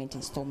a payment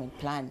installment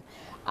plan.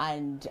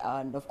 And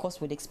of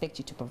course, we'd expect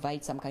you to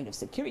provide some kind of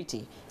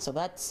security, so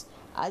that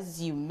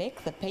as you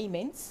make the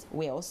payments,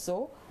 we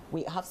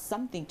have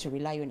something to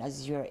rely on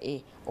as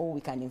URA, or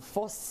we can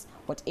enforce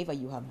whatever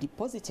you have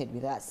deposited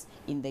with us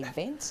in the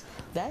event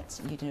that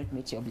you do not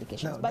meet your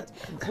obligations. No, but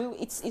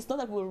it's not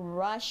that we'll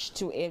rush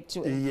to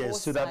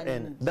yes, to that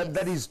end.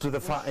 That is to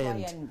the far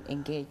end. And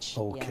engage.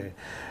 Okay.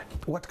 Yeah.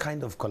 What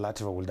kind of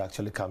collateral would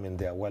actually come in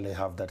there while they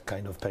have that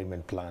kind of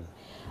payment plan?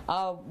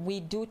 We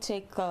do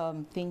take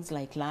things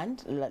like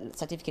land,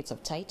 certificates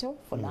of title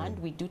for land.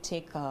 We do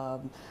take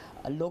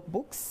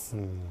logbooks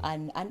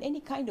and any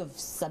kind of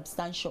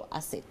substantial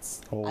assets,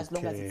 as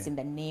long as it's in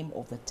the name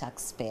of the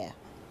taxpayer.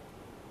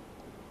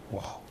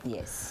 Wow.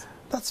 Yes.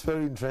 That's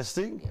very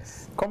interesting.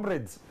 Yes.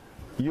 Comrades,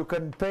 you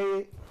can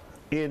pay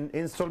in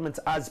installments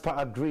as per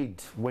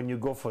agreed when you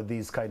go for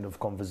these kind of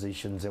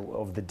conversations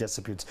of the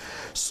disputes.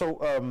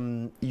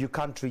 So you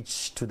can't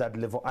reach to that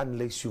level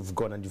unless you've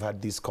gone and you've had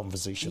this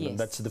conversation. Yes. And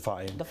that's the far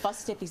end. The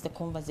first step is the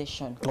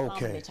conversation.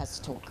 Okay. Let us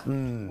talk.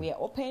 We are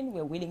open,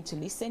 we're willing to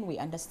listen, we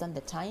understand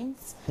the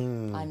times,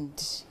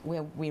 and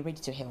we're ready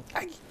to help.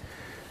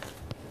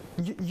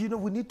 You know,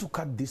 we need to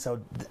cut this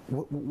out.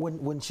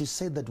 When she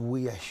said that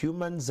we are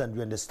humans and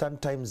we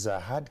understand times are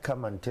hard,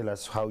 come and tell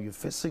us how you're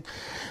facing.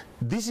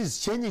 This is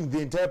changing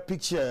the entire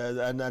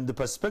picture and the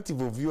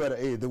perspective of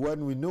URA, the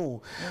one we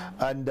know.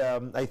 Yeah. And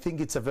I think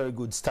it's a very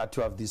good start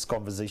to have this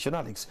conversation,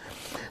 Alex.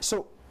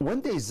 So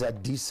when there is a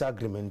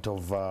disagreement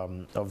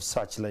of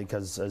such, like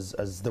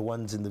as the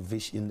ones in the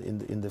fish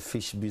in the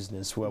fish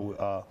business, where we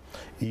are,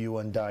 you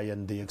and I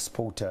and the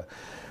exporter,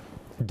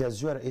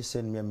 does URA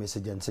send me a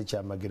message and say,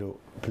 Chamagero,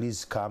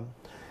 please come?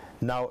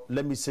 Now,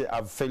 let me say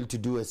I've failed to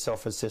do a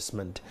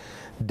self-assessment.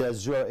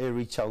 Does URA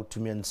reach out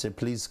to me and say,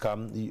 please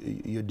come,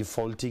 you're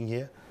defaulting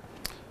here?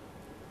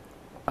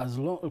 As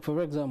long,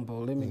 for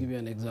example, let me give you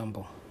an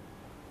example.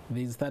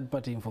 There is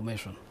third-party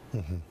information.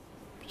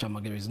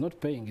 Chamagero is not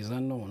paying, is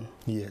unknown.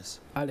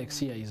 Yes. Alex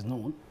here is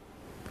known.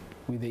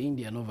 With the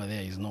Indian over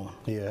there is known.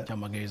 Yeah.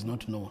 Chamagero is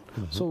not known.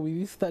 So with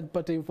this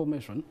third-party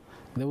information,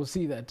 they will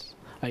see that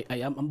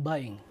I'm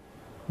buying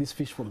this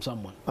fish from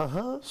someone.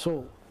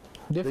 So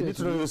definitely they need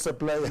to know the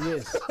supplier.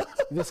 Yes,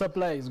 the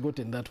supplier is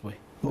gotten that way.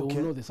 They will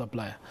know the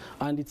supplier,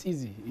 and it's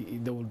easy.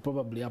 They will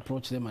probably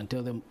approach them and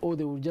tell them, oh,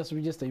 they will just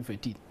register you for a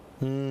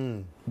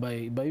tin.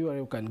 By URA,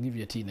 you can give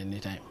you a tin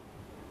anytime,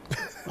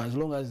 as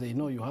long as they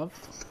know you have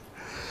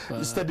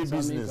steady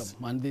business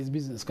income, and there's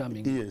business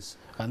coming. Yes,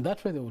 and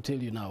that way they will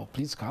tell you, now,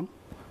 please come,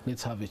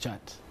 let's have a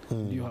chat.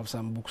 Do you have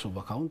some books of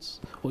accounts?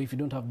 Or if you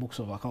don't have books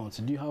of accounts,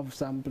 do you have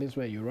some place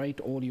where you write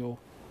all your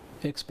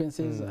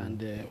expenses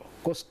and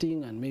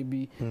costing and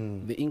maybe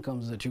the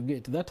incomes that you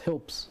get? That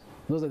helps.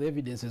 Those are the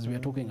evidences we are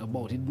talking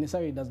about. It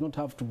necessarily does not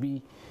have to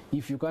be,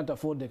 if you can't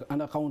afford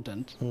an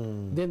accountant,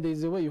 then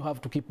there's a way you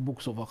have to keep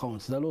books of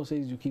accounts. The law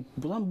says you keep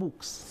some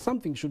books,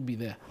 something should be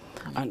there.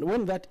 And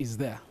when that is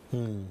there,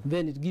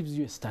 then it gives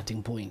you a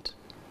starting point.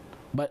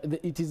 But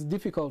it is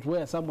difficult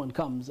where someone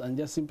comes and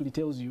just simply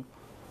tells you,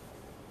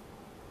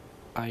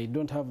 I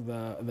don't have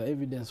the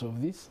evidence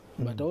of this,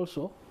 but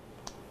also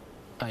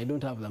I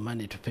don't have the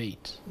money to pay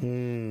it.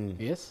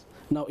 Yes.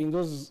 Now, in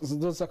those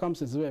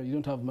circumstances where you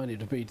don't have money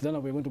to pay it,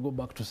 then we're going to go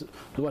back to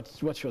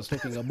what she was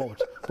talking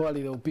about.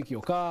 Probably they'll pick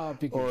your car,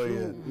 pick your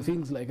shoe,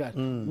 things like that,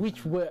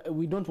 which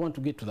we don't want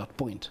to get to that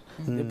point.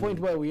 The point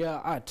where we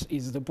are at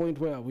is the point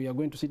where we are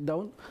going to sit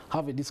down,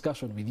 have a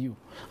discussion with you.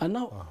 And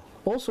now,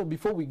 also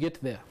before we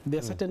get there, there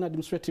are certain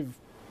administrative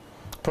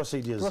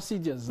procedures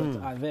that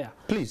are there.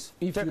 Please,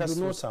 if you do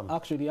not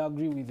actually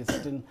agree with a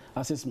certain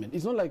assessment.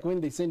 It's not like when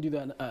they send you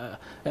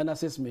an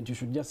assessment, you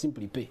should just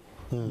simply pay.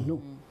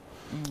 No.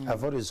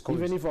 I've always called.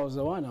 Even if I was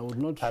the one, I would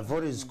not. I've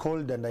always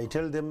called and I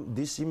tell them,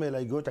 this email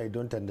I got, I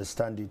don't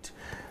understand it.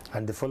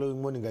 And the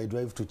following morning, I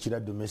drive to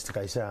Chira Domestic.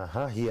 I say,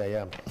 here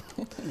I am.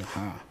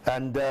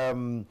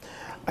 And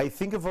I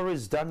think I've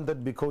always done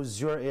that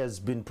because URA has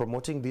been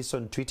promoting this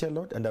on Twitter a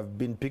lot, and I've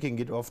been picking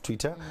it off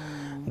Twitter,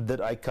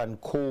 that I can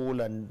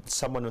call and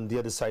someone on the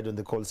other side on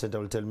the call center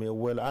will tell me,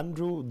 well,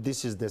 Andrew,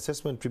 this is the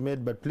assessment we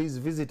made, but please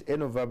visit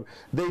any of our...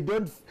 They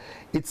don't...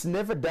 It's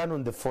never done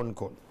on the phone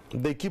call.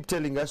 They keep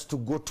telling us to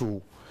go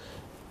to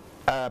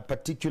a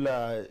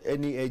particular,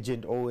 any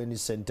agent or any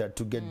center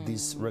to get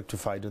this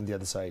rectified on the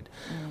other side.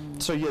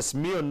 So yes,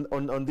 me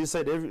on this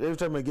side, every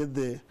time I get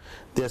the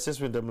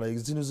assessment, I'm like,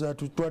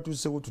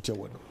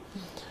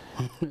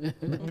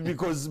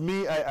 because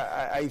me,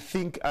 I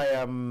think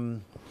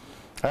I'm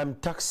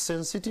tax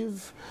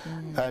sensitive,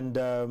 and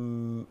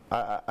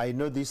I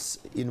know this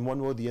in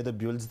one way or the other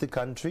builds the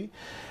country.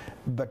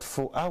 But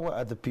for our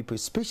other people,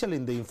 especially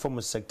in the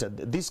informal sector,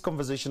 this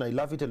conversation, I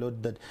love it a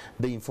lot that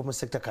the informal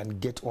sector can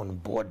get on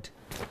board,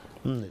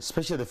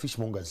 especially the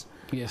fishmongers.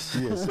 Yes.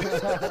 Yes.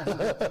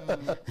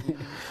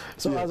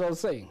 So as I was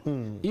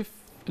saying, if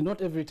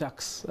not every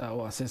tax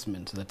or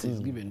assessment that is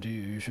given to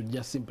you, you should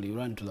just simply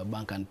run to the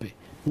bank and pay.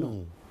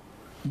 No.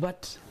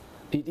 But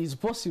it is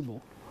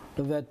possible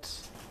that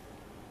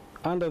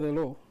under the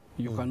law,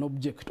 you can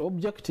object.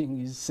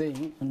 Objecting is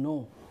saying,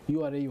 no,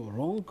 URA, you're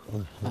wrong,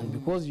 and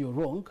because you're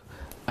wrong,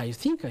 I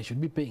think I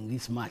should be paying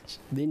this much.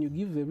 Then you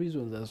give the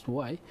reasons as to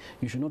why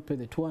you should not pay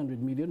the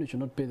 200 million, you should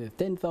not pay the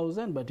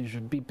 10,000, but you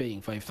should be paying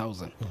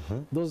 5,000.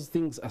 Those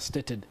things are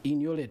stated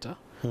in your letter,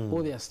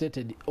 or they are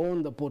stated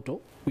on the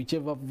portal,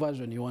 whichever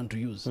version you want to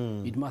use.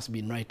 It must be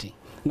in writing.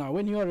 Now,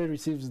 when URA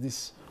receives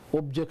this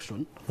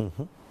objection,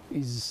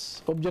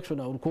 objection,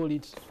 I would call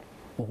it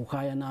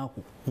okukaya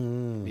naku.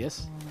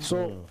 Yes.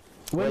 So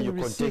where your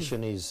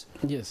contention is.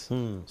 Yes.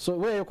 So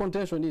where your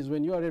contention is,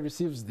 when URA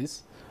receives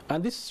this,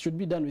 and this should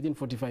be done within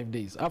 45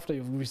 days after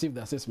you've received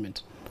the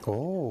assessment.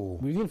 Oh.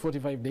 Within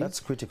 45 days.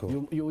 That's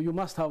critical. You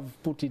must have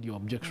put in your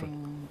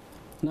objection.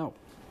 Now,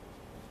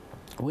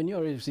 when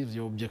URA receives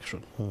your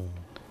objection,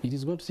 it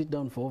is going to sit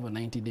down for over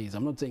 90 days.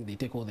 I'm not saying they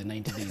take all the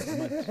 90 days,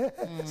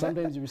 but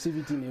sometimes you receive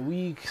it in a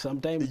week,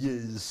 sometimes...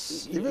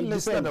 Yes, even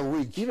less than a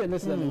week. Even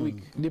less than a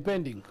week,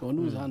 depending on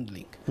who is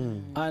handling.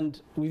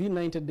 And within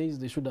 90 days,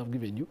 they should have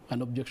given you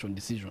an objection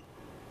decision.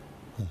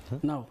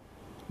 Now,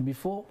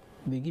 before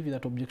they give you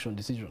that objection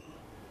decision,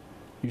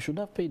 you should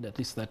have paid at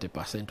least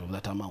 30% of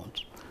that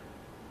amount,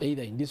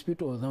 either in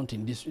dispute or not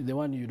in dispute, the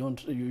one you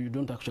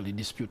don't actually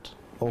dispute,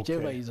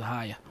 whichever is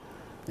higher.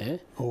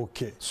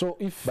 Okay. So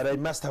if but I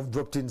must have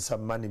dropped in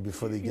some money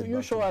before they get you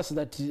back show to us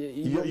that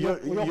your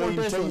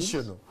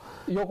intentional.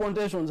 Your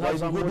contentions have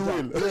some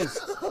goodwill. Yes.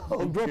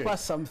 Okay. You drop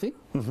us something,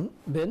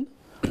 then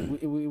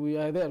we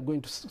are there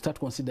going to start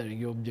considering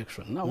your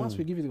objection. Now, once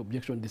we give you the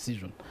objection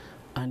decision,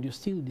 and you're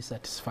still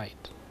dissatisfied,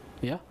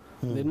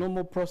 the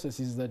normal process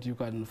is that you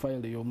can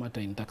file your matter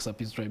in tax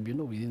appeals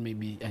tribunal within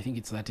maybe, I think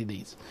it's 30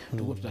 days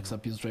to go to tax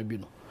appeals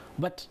tribunal.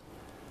 But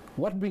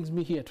what brings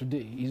me here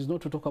today is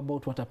not to talk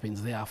about what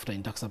happens thereafter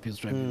in tax appeals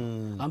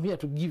tribunal. I'm here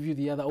to give you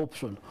the other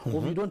option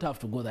of you don't have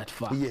to go that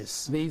far.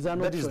 Yes. There is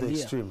an option here,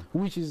 extreme,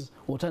 which is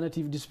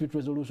alternative dispute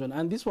resolution,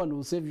 and this one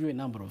will save you a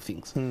number of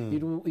things.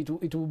 It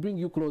will bring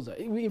you closer.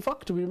 In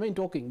fact, we remain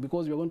talking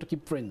because we are going to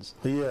keep friends.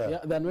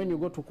 Than when you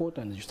go to court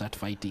and you start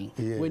fighting.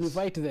 When you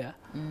fight there,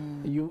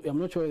 I'm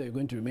not sure whether you're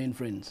going to remain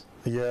friends.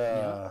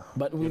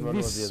 But with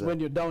this,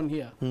 when you're down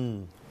here,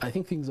 I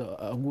think things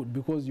are good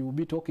because you will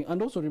be talking.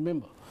 And also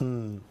remember,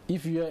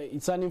 if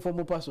it's an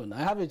informal person, I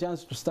have a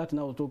chance to start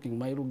now talking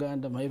my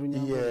Uganda, my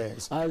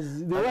Runyanga,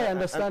 as the way I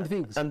understand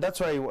things. And that's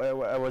why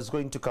I was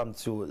going to come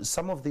to.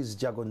 Some of these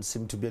jargons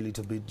seem to be a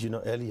little bit,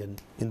 alien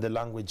in the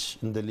language,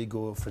 in the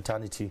legal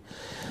fraternity.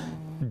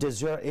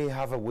 Does URA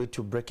have a way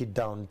to break it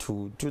down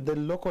to the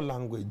local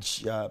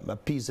language, a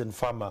peasant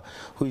farmer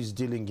who is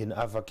dealing in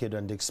avocado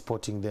and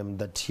exporting them,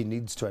 that he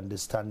needs to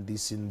understand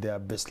this in their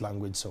best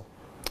language? So.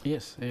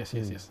 Yes.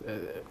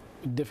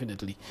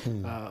 Definitely.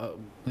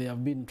 They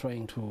have been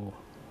trying to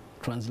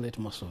translate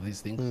most of these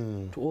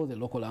things to all the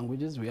local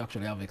languages. We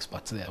actually have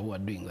experts there who are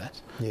doing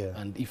that.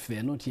 And if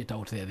they're not yet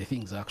out there, the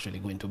things are actually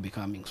going to be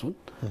coming soon.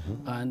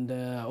 And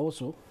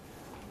also,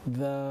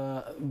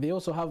 they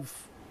also have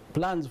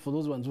plans for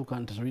those ones who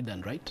can't read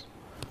and write.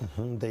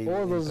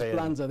 All those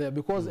plans are there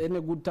because any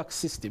good tax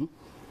system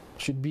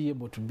should be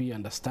able to be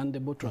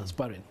understandable,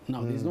 transparent.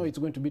 Now, there's no it's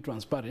going to be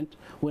transparent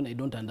when I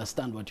don't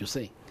understand what you're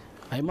saying.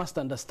 I must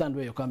understand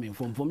where you're coming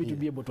from. For me to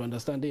be able to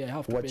understand, I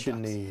have to pay tax. What you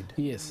need.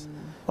 Yes.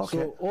 Okay.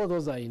 So all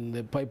those are in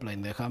the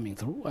pipeline. They're coming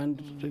through, and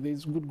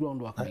there's good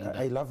groundwork.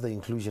 I love the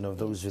inclusion of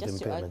those with impairments.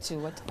 Just to add to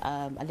what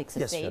Alex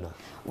has said,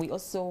 we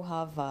also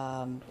have,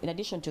 in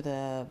addition to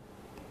the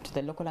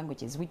local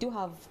languages, we do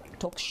have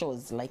talk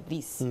shows like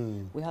this.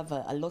 We have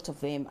a lot of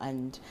them,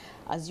 and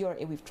as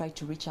URA, we've tried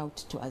to reach out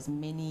to as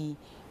many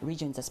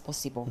regions as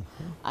possible.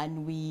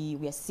 And we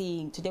are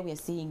seeing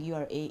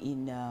URA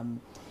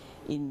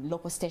in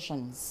local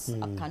stations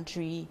up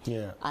country,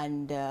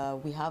 and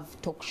we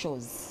have talk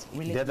shows.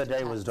 The other day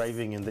I was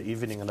driving in the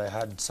evening and I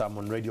had some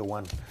on Radio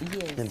 1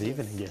 in the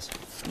evening. Yes.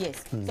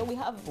 So we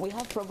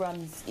have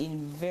programs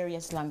in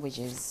various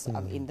languages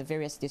in the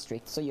various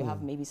districts. So you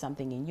have maybe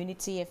something in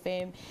Unity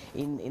FM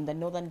in the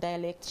northern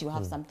dialect. You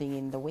have something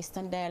in the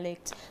western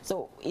dialect.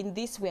 So in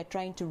this, we are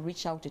trying to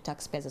reach out to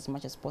taxpayers as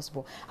much as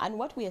possible. And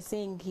what we are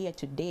saying here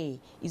today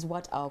is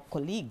what our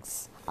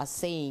colleagues are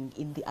saying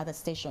in the other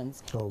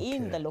stations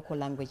in the local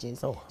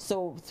languages.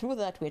 So through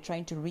that, we're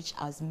trying to reach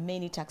as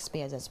many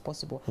taxpayers as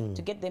possible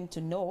to get them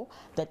to know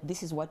that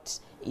this is what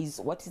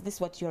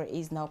URA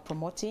is now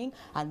promoting,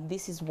 and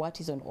this is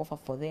what is on offer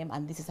for them,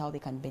 and this is how they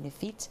can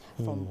benefit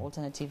from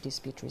alternative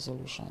dispute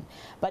resolution.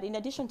 But in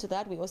addition to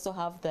that, we also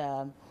have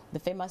the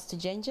famous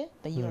Tujenje,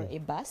 the URA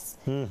bus.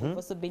 We've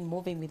also been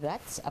moving with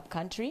that up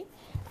country,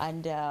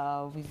 and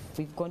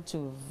we've gone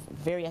to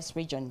various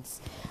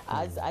regions.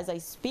 As I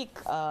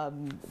speak,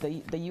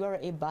 the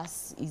URA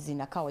bus is in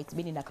Akawa. It's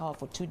been in Akawa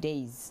for 2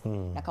 days,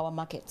 Akawa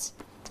market,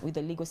 with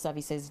the legal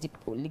services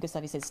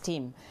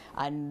team,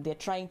 and they're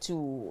trying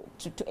to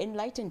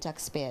enlighten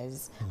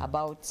taxpayers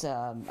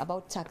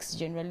about tax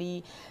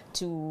generally,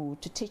 to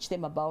teach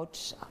them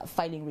about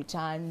filing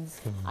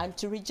returns and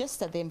to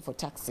register them for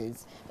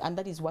taxes. And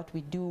that is what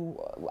we do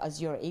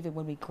as URA, even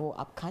when we go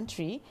up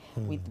country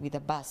with the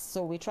bus.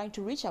 So we're trying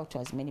to reach out to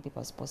as many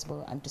people as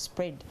possible and to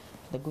spread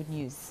the good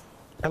news.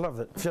 I love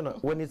that. Fiona,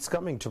 when it's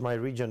coming to my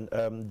region,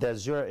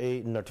 does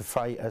URA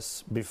notify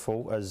us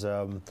before as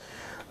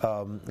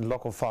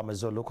local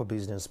farmers or local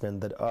businessmen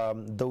that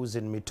those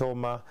in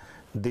Mitoma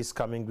this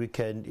coming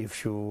weekend,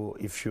 if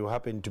you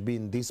happen to be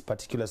in this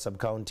particular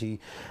sub-county,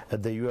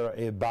 the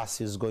URA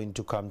bus is going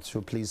to come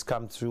through, please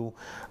come through?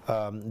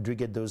 Do you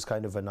get those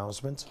kind of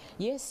announcements?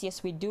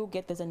 Yes, we do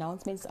get those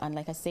announcements, and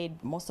like I said,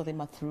 most of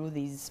them are through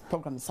these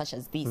programs such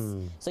as this.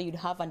 So you'd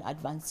have an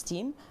advanced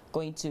team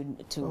going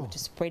to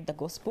spread the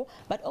gospel,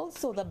 but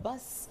also the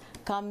bus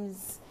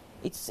comes.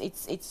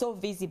 It's so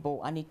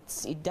visible, and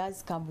it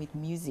does come with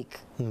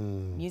music.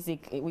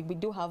 Music. We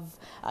do have,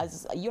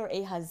 as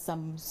URA has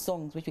some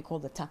songs which we call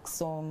the tax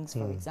songs,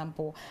 for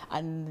example,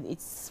 and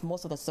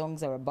most of the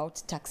songs are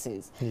about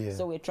taxes.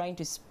 So we're trying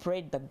to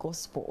spread the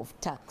gospel of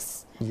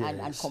tax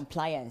and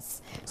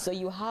compliance. So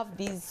you have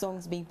these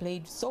songs being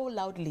played so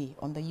loudly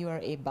on the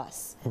URA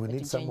bus. We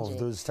need some of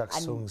those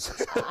tax songs.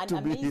 And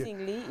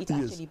amazingly, it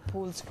actually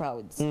pulls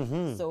crowds.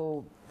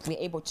 So we're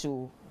able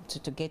to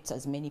get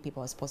as many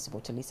people as possible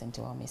to listen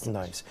to our message.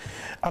 Nice.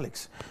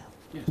 Alex,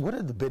 Yes. What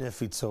are the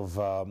benefits of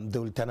the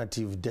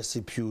alternative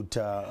dispute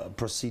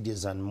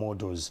procedures and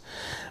models?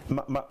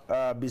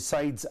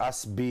 Besides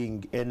us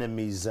being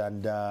enemies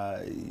and,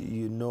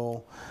 you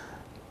know,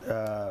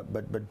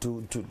 but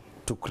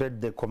to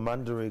create the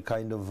commandery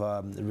kind of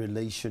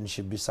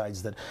relationship,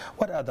 besides that,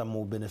 what other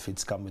more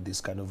benefits come with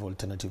this kind of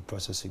alternative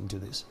processing to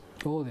this?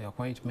 Oh, there are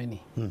quite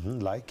many.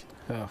 Like?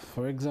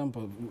 For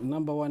example,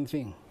 number one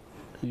thing,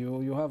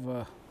 you have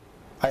a...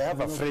 I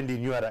have a friend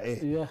in URA.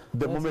 Yeah.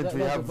 The moment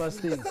we have... That's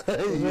the first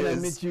thing. When I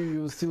meet you,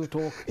 you still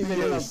talk. Even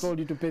when I've told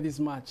you to pay this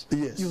much,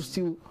 you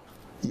still...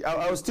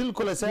 I will still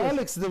call and say,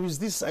 Alex, there is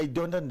this I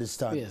don't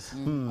understand. Yes.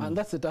 And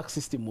that's the tax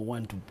system we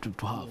want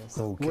to have,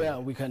 where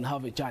we can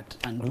have a chat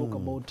and talk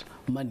about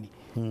money.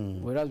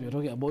 Whereas we're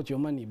talking about your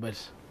money, but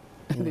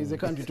there's a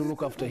country to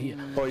look after here.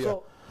 Oh, yeah.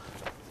 So,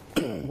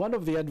 one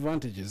of the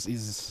advantages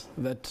is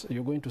that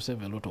you're going to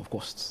save a lot of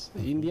costs.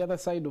 In the other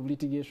side of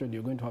litigation,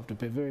 you're going to have to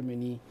pay very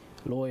many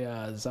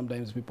lawyers.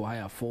 Sometimes people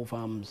hire 4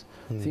 firms,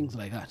 things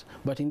like that.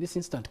 But in this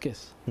instant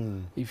case,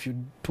 if you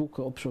took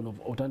the option of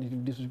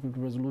alternative dispute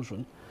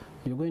resolution,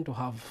 you're going to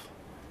have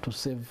to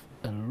save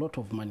a lot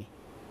of money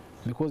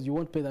because you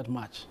won't pay that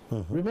much.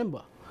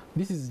 Remember,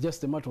 this is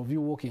just a matter of you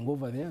walking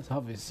over there,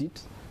 have a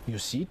seat, you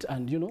sit,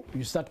 and you know,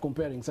 you start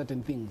comparing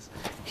certain things.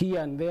 Here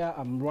and there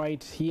I'm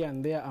right, here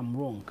and there I'm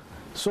wrong.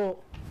 So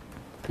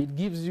it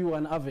gives you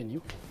an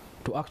avenue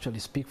to actually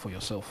speak for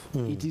yourself.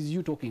 It is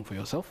you talking for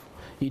yourself.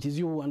 It is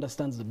you who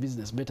understands the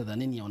business better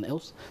than anyone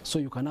else, so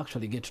you can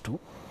actually get to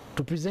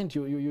present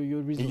your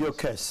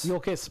reasons, your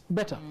case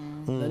better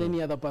than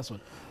any other person.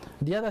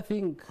 The other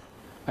thing,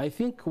 I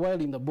think while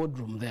in the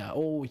boardroom there,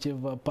 or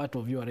whichever part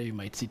of URA you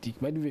might sit, it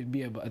might even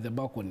be at the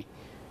balcony,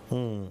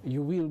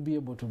 you will be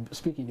able to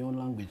speak in your own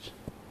language.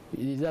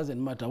 It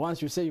doesn't matter.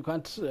 Once you say you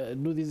can't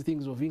do these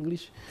things of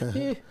English,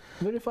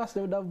 very fast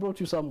they would have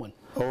brought you someone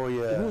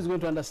who's going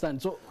to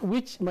understand. So,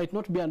 which might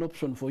not be an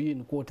option for you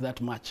in court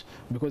that much,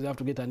 because you have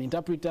to get an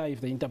interpreter.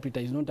 If the interpreter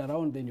is not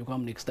around, then you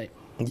come next time.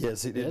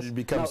 Yes, it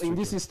becomes now, in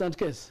this instant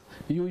case,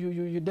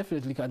 you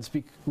definitely can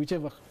speak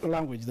whichever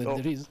language that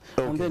there is,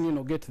 and then, you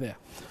know, get there.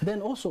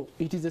 Then also,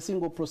 it is a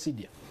single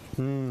procedure.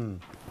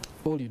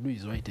 All you do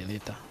is write a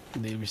letter.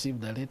 They receive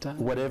the letter.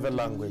 Whatever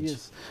language.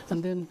 Yes.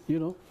 And then, you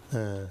know,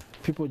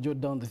 people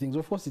jot down the things.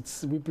 Of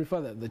course, we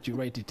prefer that you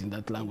write it in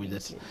that language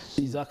that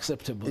is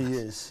acceptable.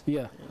 Yes.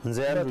 Yeah.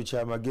 Nze Andrew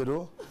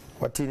Chamagero,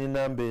 watini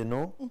nambe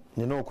no,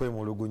 nino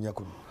okwemulugunya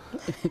kuno.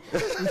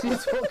 It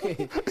is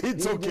okay.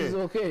 It's okay. It is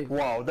okay.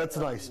 Wow, that's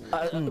nice.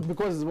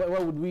 Because why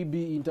would we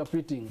be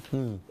interpreting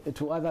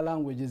to other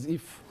languages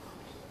if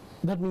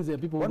that means there are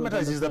people... What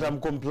matters is that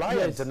I'm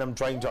compliant and I'm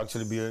trying to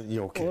actually be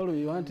okay. All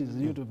we want is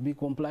you to be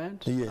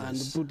compliant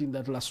and put in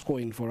that last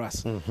coin for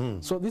us.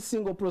 So this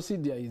single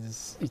procedure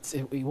it's a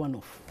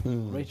one-off.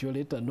 Write your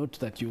letter, not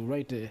that you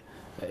write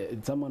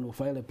someone will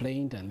file a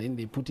plaint and then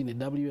they put in a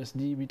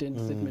WSD written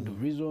statement of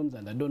reasons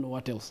and I don't know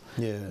what else.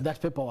 That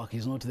paperwork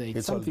is not there.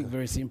 It's something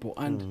very simple.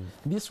 And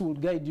this will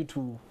guide you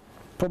to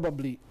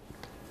probably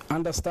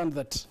understand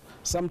that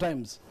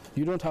sometimes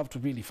you don't have to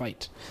really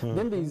fight.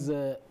 Then there is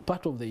a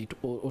part of the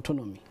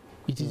autonomy.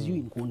 It is you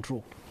in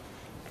control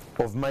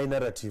of my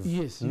narrative.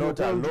 Yes. Not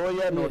a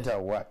lawyer, not a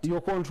what.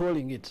 You're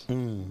controlling it.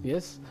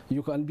 Yes.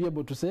 You can be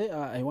able to say,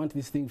 I want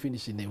this thing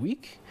finished in a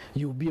week.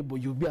 You'll be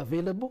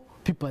available.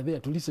 People are there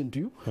to listen to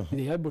you.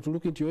 They're able to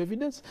look into your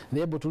evidence.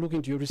 They're able to look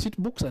into your receipt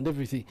books and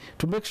everything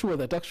to make sure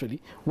that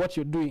actually what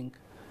you're doing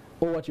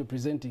or what you're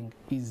presenting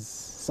is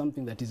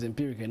something that is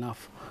empirical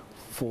enough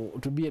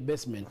to be a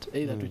basement,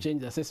 either to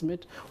change the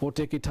assessment or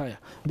take it higher.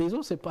 There's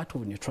also a part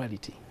of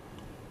neutrality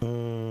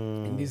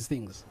in these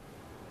things.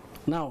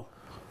 Now,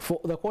 for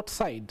the court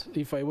side,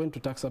 if I went to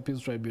tax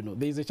appeals tribunal,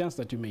 there is a chance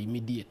that you may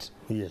mediate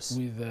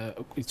with,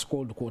 it's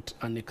called court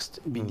annexed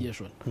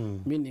mediation,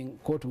 meaning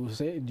court will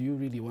say, do you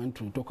really want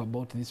to talk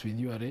about this with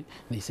URA?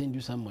 They send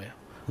you somewhere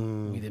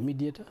with a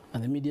mediator,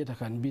 and the mediator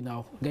can be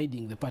now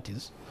guiding the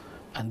parties.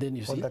 And then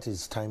you see that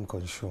is time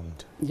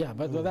consumed. Yeah,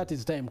 but that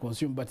is time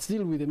consumed. But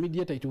still, with the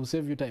mediator, it will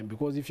save you time,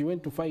 because if you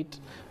went to fight,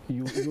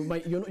 you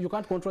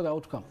can't control the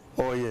outcome.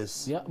 Oh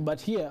yes. Yeah,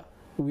 but here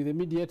with the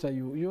mediator,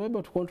 you're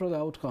able to control the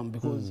outcome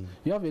because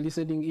you have a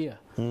listening ear,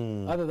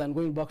 other than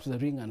going back to the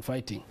ring and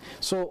fighting.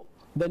 So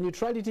the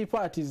neutrality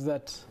part is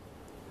that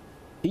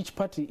each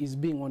party is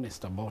being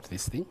honest about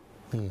this thing,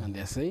 and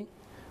they're saying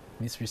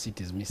this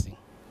receipt is missing.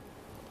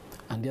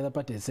 And the other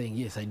party is saying,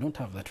 yes, I don't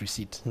have that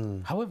receipt.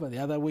 However, the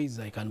other ways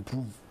I can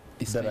prove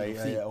this kind of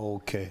thing.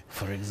 Okay.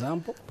 For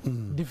example,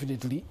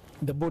 definitely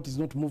the boat is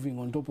not moving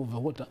on top of the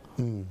water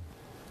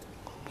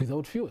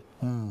without fuel.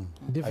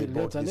 Definitely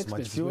that's an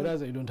expense,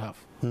 whereas I don't have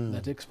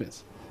that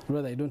expense.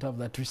 Rather, I don't have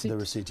that receipt. The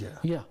receipt,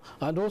 yeah.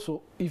 And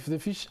also, if the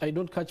fish, I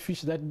don't catch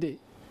fish that day,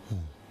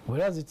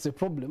 whereas it's a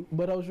problem,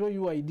 but I'll show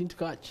you I didn't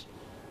catch.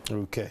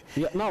 Okay.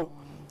 Yeah. Now,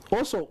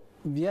 also,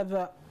 the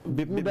other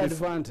good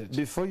advantage.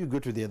 Before you go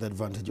to the other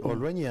advantage,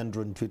 Olwenyi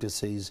Andrew on Twitter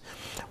says,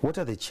 what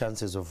are the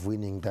chances of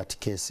winning that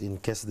case in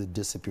case the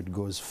dispute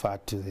goes far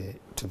to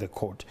the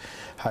court?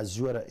 Has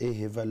URA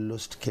ever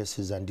lost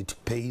cases and it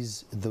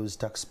pays those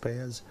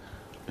taxpayers?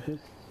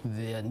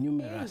 They are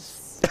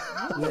numerous.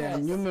 Yes. They are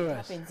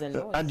numerous. Happens a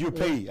lot. And you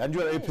pay, and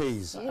URA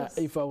pays. Yes.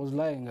 If I was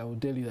lying, I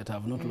would tell you that I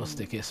have not lost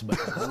a case, but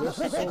I've lost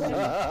so many.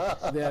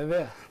 They are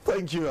there.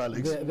 Thank you,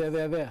 Alex.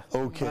 They're there.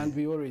 Okay. And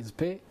we always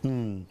pay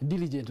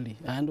diligently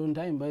and on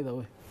time, by the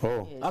way.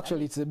 Oh. Yes.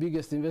 Actually, it's the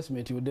biggest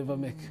investment you would ever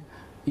make.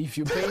 If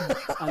you paid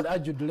and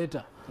argued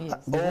later.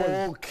 Yes.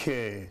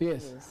 Okay.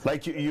 Yes.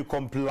 Like you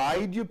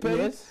complied, you paid,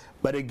 Yes.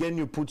 but again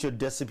you put your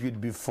dispute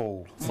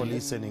before for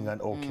listening,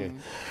 and okay,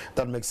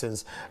 that makes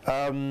sense.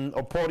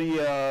 Opori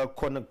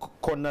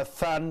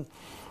Konathan,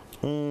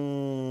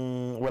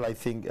 well, I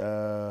think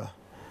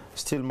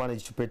still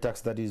managed to pay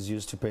tax that is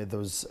used to pay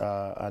those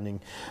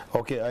earning.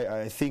 Okay,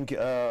 I think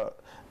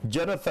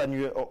Jonathan,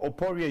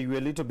 Oporia, you're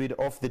a little bit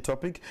off the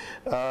topic.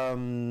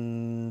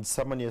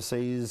 Someone here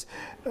says,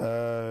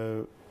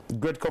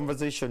 great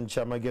conversation,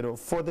 Chamagero.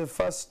 For the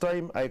first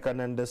time, I can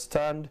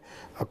understand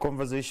a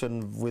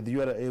conversation with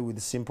URA with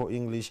simple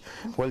English.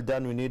 Well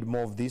done, we need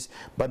more of this.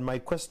 But my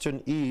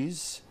question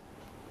is,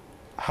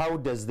 how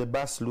does the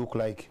bus look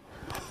like?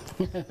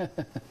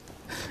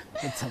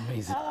 It's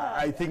amazing.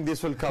 I think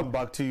this will come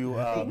back to you,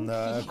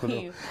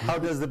 Kulu. How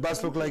does the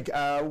bus look like?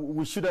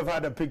 We should have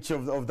had a picture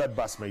of that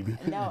bus, maybe.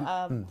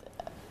 Now,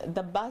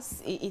 the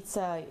bus, it's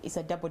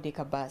a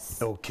double-decker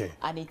bus. Okay.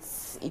 And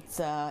it's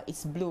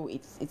blue.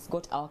 It's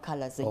got our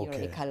colors, the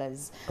URA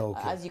colors.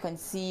 Okay. As you can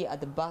see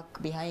at the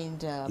back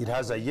behind. It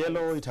has a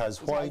yellow. It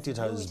has white. It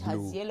has blue. It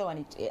has yellow,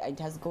 and it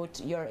has got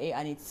URA,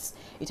 and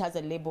it has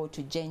a label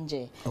to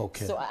Genje.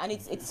 Okay. So and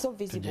it's so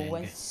visible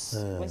once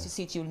you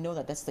see it, you'll know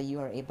that that's the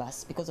URA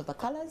bus because of the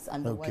colors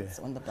and the words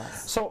on the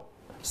bus. So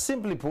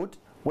simply put,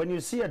 when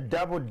you see a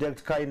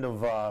double-decked kind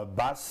of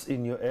bus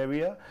in your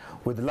area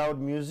with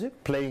loud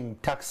music, playing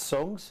tax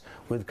songs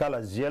with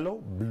colors yellow,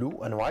 blue,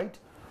 and white,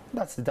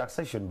 that's the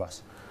taxation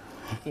bus.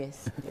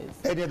 Yes,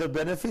 yes. Any other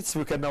benefits?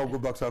 We can now go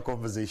back to our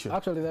conversation.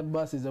 Actually, that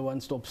bus is a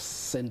one-stop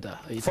center.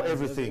 For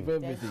everything. For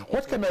everything.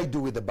 What can I do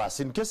with the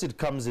bus in case it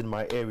comes in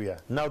my area,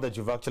 now that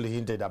you've actually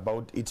hinted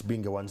about it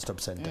being a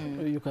one-stop center?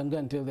 You can go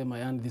and tell them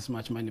I earned this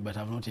much money, but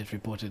I've not yet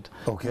reported.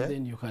 Okay. And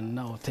then you can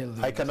now tell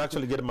them. I can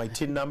actually get my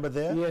TIN number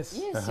there? Yes.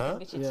 Yes, you can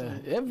get your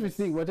team.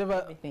 Everything,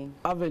 whatever Everything.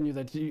 avenue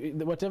that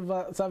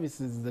whatever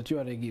services that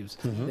URA gives,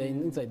 they're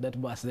inside that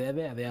bus. They're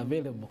there. They're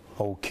available.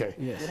 Okay.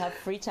 Yes. We have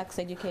free tax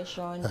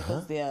education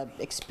because they are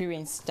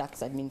experienced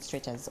tax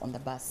administrators on the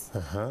bus.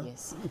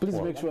 Yes. Please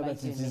Well, make sure that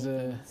advise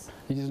you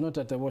it is not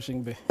at a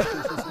washing bay.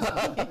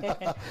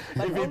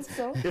 But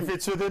also, If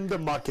it's within the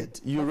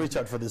market, you reach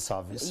out for the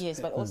service.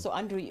 yes, but also,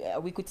 Andrew,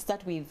 we could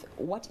start with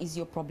what is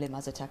your problem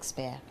as a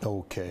taxpayer?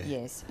 Okay.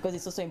 Yes, because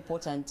it's also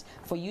important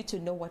for you to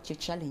know what your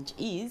challenge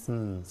is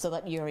so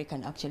that URA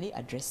can actually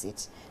address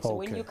it. So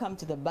when Okay. you come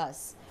to the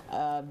bus,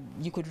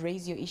 you could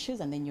raise your issues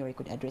and then URA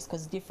could address,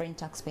 because different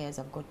taxpayers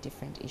have got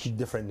different issues.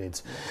 Different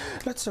needs.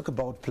 Let's talk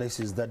about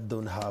places that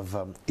don't have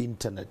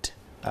internet,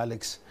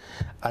 Alex.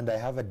 And I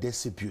have a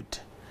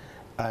dispute.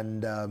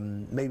 And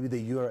maybe the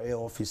URA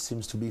office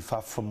seems to be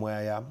far from where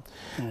I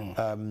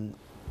am.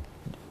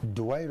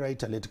 Do I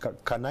write a letter?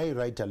 Can I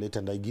write a letter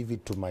and I give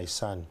it to my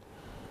son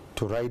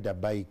to ride a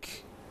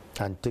bike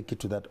and take it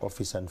to that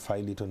office and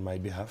file it on my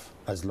behalf,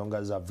 as long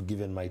as I've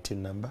given my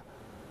TIN number?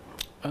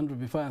 Andrew,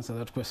 before I answer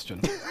that question,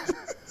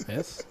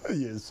 yes,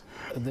 Yes.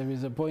 there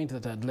is a point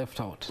that I'd left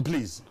out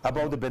Please,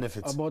 about the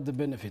benefits. about the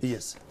benefits.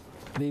 Yes.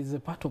 There is a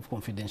part of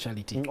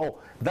confidentiality. Oh,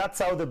 that's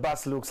how the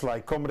bus looks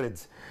like,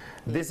 comrades.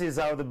 This is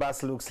how the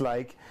bus looks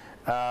like.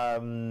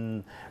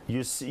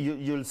 You'll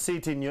see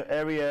it in your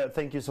area.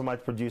 Thank you so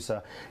much,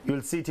 producer.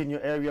 You'll see it in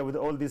your area with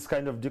all this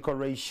kind of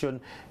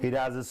decoration. It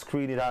has a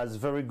screen. It has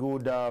very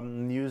good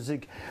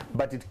music,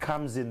 but it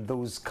comes in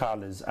those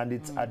colors, and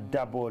it's a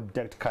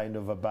double-decked kind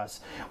of a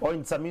bus. Or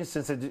in some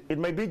instances, it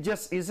may be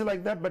just easy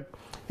like that, but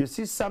you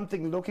see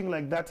something looking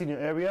like that in your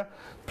area,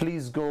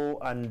 please go,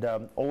 and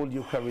all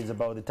your queries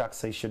about the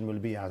taxation will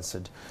be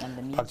answered. And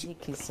the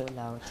music is so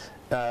loud.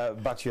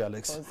 Back to you,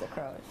 Alex. Cause the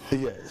crowd.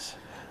 Yes.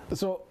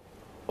 So,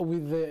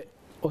 with the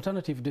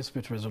alternative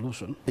dispute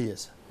resolution,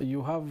 Yes.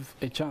 you have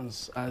a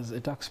chance as a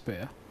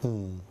taxpayer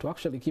to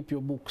actually keep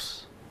your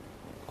books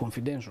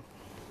confidential.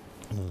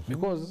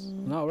 Because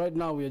now, right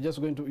now, you're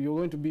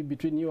going to be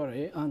between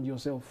URA and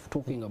yourself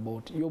talking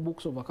about your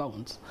books of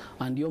accounts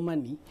and your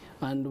money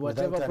and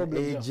whatever Without an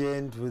problems you have.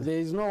 agent with There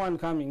is no one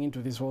coming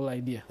into this whole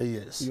idea.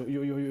 yes.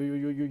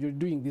 You're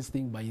doing this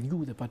thing by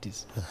you, the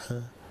parties.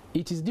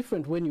 It is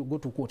different when you go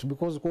to court,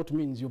 because court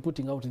means you're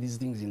putting out these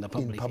things in the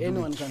public. public.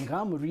 Anyone can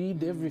come,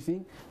 read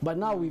everything. But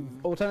now with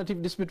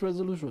alternative dispute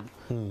resolution,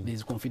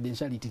 there's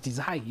confidentiality. It is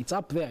high. It's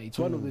up there. It's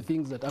one of the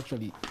things that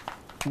actually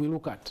we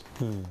look at.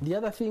 The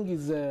other thing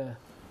is the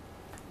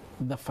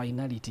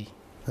finality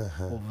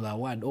of the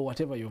word or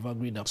whatever you've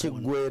agreed upon.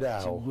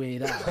 Chigwerao.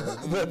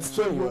 Chigwerao. That's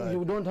the word.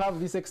 You don't have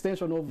this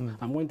extension of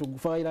I'm going to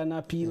file an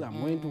appeal,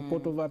 I'm going to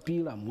court of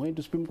appeal, I'm going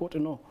to Supreme Court.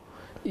 No.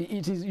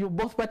 It is you.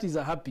 Both parties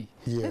are happy.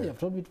 Yeah. They have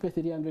told me to pay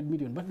 300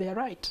 million, but they are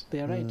right.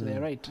 They are right. They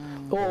are right.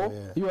 Or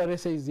URA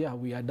says, yeah,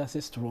 we had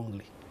assessed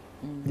wrongly.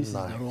 this is the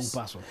wrong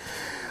person.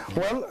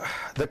 Well,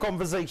 the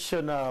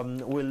conversation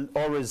will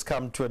always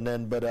come to an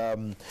end, but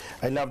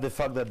I love the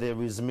fact that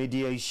there is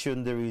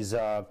mediation, there is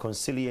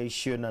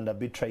conciliation and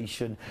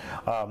arbitration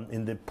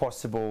in the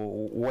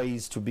possible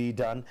ways to be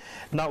done.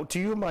 Now, to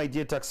you, my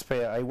dear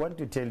taxpayer, I want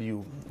to tell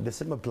you, the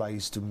same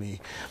applies to me.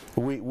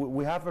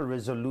 We have a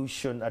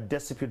resolution, a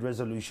dispute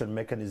resolution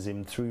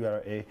mechanism through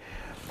URA.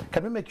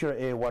 Can we make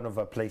URA one of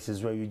our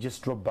places where you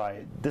just drop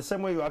by? The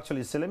same way you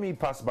actually say, let me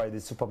pass by the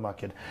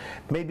supermarket.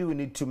 Maybe we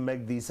need to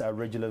make this a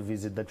regular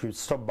visit, that we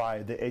stop by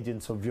the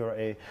agents of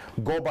URA,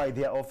 go by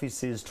their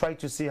offices, try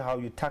to see how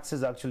your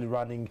taxes are actually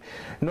running.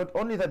 Not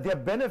only that, there are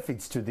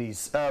benefits to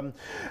this.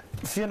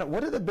 Fiona,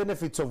 what are the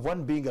benefits of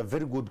one being a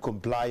very good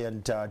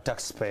compliant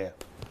taxpayer,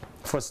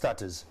 for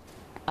starters?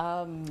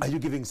 Are you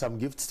giving some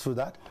gifts through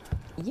that?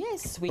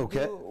 Yes,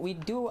 we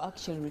do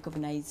actually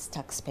recognize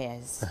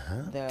taxpayers,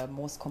 the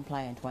most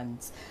compliant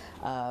ones.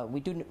 We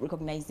do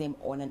recognize them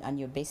on an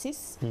annual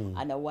basis,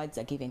 and awards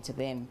are given to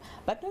them.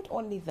 But not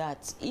only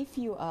that, if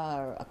you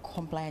are a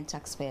compliant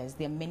taxpayer,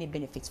 there are many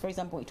benefits. For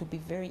example, it would be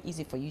very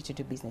easy for you to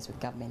do business with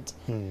government.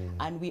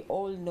 And we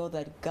all know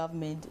that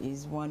government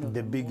is one of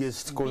the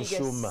biggest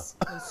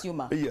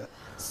consumer. Yeah.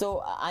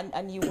 So,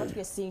 and what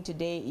we're seeing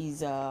today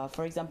is,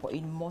 for example,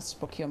 in most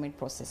procurement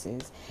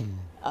processes,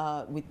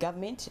 with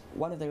government,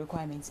 one of the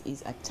requirements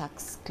is a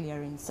tax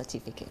clearance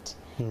certificate.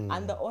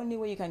 And the only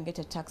way you can get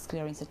a tax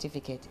clearance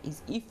certificate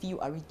is if you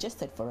are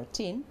registered for a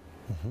TIN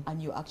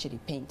and you're actually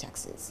paying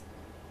taxes.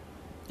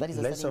 That is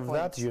less of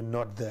that, you're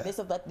not there. Less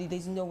of that,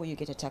 there's no way you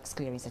get a tax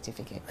clearance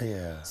certificate.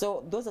 Yeah.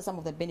 So those are some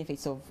of the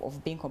benefits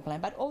of being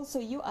compliant. But also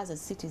you as a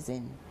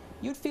citizen,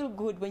 you'd feel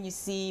good when you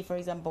see, for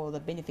example, the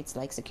benefits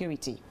like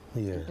security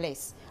in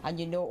place, and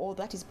you know, oh,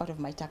 that is part of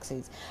my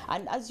taxes.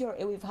 And as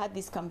we've had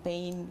this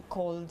campaign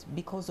called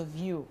Because of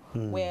You,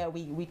 where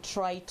we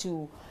try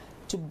to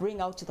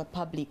bring out to the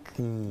public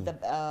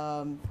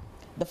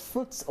the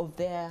fruits of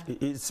their...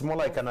 It's more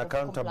like an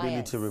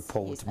accountability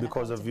report. Yes,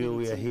 because of you,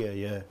 we are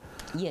here,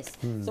 Yes.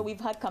 So we've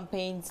had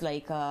campaigns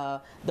like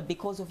the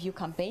Because of You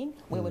campaign,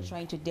 where we're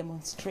trying to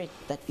demonstrate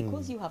that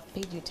because you have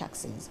paid your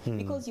taxes,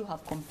 because you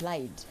have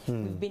complied,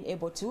 we've been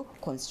able to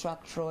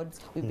construct roads,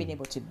 we've been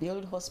able to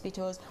build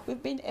hospitals,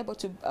 we've been able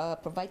to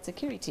provide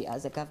security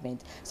as a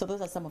government. So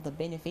those are some of the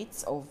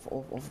benefits of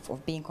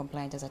being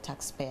compliant as a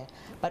taxpayer.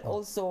 But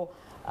also,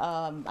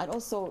 and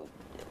also,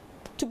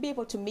 to be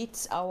able to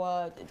meet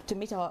our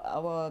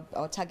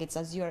targets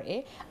as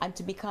URA and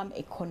to become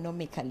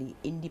economically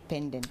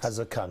independent as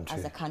a country.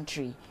 As a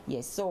country,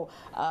 yes. So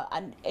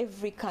and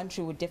every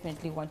country would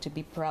definitely want to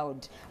be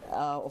proud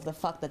of the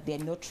fact that they're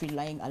not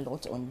relying a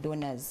lot on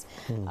donors,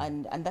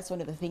 and that's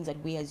one of the things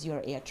that we as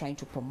URA are trying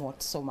to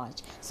promote so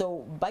much.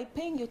 So by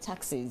paying your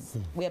taxes,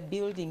 we are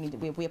building,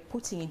 we are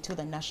putting into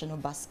the national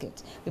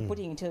basket.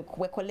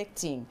 We're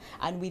collecting,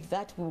 and with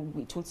that,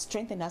 it will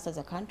strengthen us as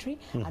a country,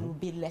 and we'll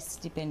be less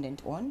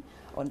dependent on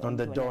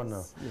the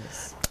donor.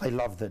 Yes. I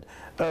love that.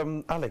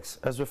 Alex,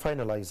 as we're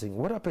finalizing,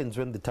 what happens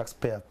when the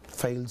taxpayer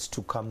fails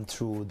to come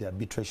through the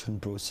arbitration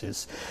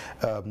process?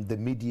 The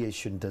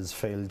mediation has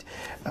failed.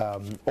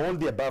 All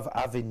the above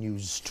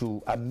avenues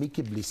to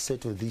amicably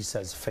settle this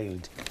has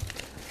failed.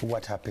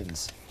 What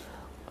happens?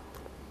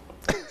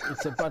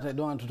 It's a part I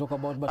don't want to talk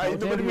about, but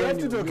we have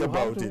to talk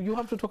about it. You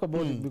have to talk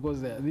about it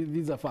because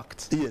these are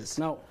facts. Yes.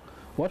 Now,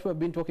 what we've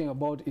been talking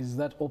about is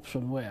that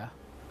option where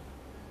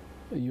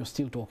you're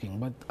still talking,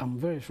 but I'm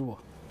very sure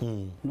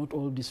not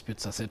all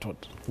disputes are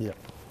settled. Yeah.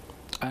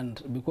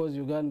 And because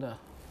Uganda,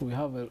 we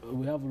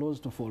have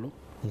laws to follow,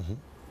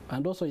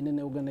 and also in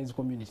any organized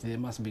community there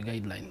must be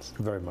guidelines.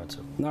 Very much so.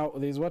 Now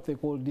there's what they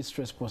call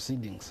distress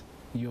proceedings.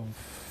 You've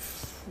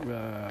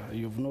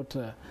not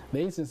the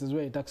instances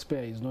where a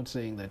taxpayer is not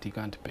saying that he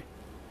can't pay.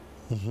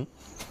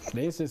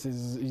 The instance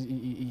is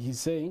he's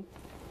saying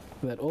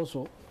that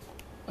also,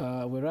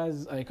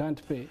 whereas I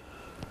can't pay,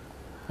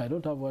 I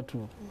don't have what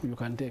you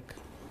can take.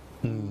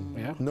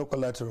 Yeah? No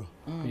collateral.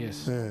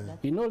 Yes.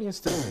 In all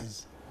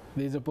instances,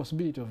 there is a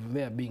possibility of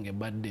there being a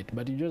bad debt,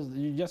 but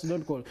you just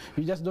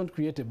don't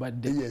create a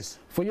bad debt. Yes.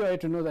 For you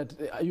to know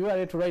that you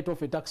are to write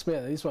off a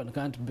taxpayer, this one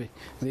can't pay.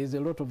 There is a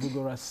lot of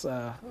vigorous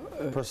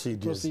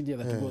procedure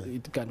that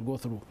it can go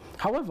through.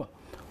 However,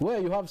 where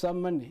you have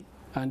some money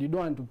and you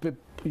don't want to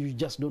pay, you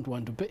just don't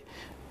want to pay,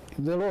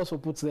 the law also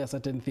puts there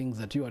certain things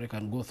that you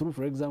can go through.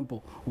 For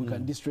example, we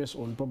can distress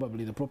on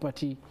probably the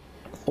property,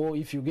 or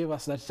if you give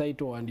us that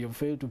title and you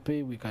fail to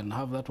pay, we can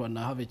have that one,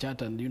 have a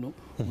chat, and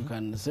we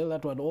can sell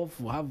that one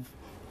off,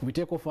 we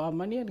take off our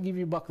money and give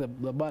you back the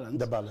balance.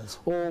 The balance.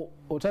 Or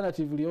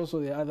alternatively, also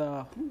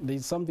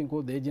there's something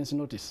called the agency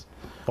notice.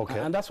 Okay.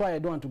 And that's why I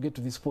don't want to get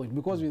to this point,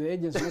 because with the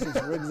agency notice,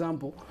 for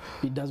example,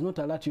 it does not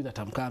alert you that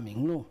I'm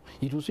coming. No,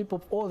 it will sweep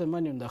up all the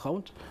money on the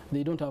account.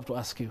 They don't have to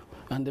ask you,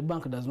 and the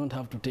bank does not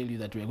have to tell you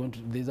that we are going to.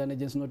 There's an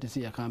agency notice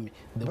here coming.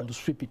 They will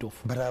sweep it off.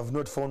 But I have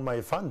not found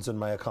my funds on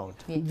my account.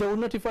 Yes. They will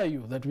notify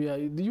you that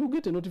you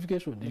get a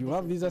notification. You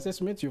have these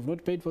assessments. You've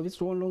not paid for this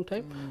for a long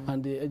time,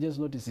 and the agency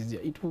notice is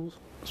here. It will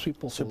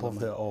sweep off. pull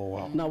the money. Oh,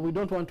 wow. Now, we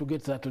don't want to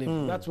get to that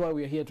level. That's why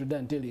we are here today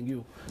and telling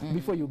you,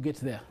 before you get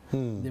there,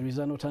 there is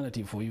an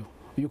alternative for you.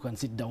 You can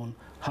sit down,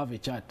 have a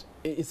chat,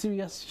 a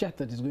serious chat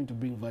that is going to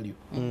bring value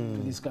to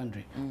this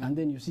country. And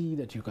then you see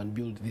that you can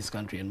build this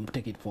country and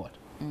take it forward.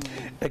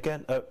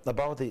 Again,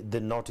 about the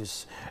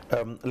notice,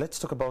 let's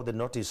talk about the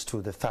notice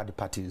to the third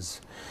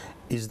parties.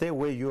 Is there a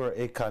way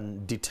URA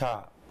can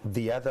deter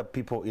the other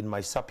people in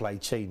my supply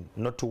chain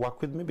not to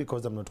work with me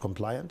because I'm not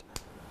compliant?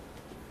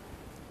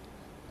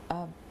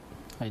 I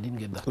didn't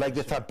get that. Like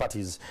the third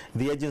parties,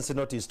 the agency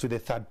notice to the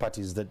third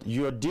parties that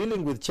you're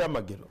dealing with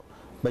Chamagiro,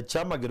 but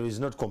Chamagiro is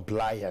not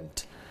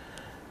compliant.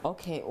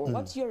 Okay, well,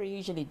 what URA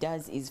usually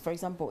does is, for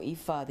example,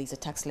 if there's a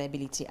tax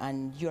liability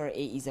and URA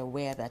is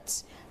aware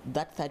that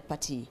that third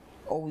party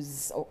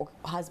owes or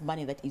has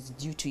money that is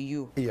due to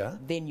you,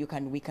 then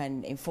we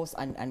can enforce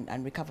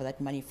and recover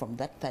that money from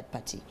that third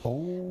party.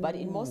 But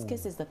in most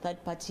cases, the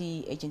third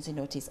party agency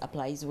notice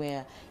applies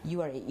where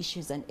URA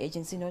issues an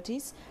agency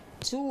notice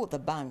to the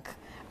bank,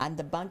 and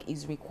the bank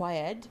is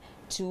required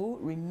to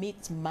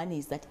remit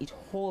monies that it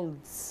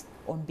holds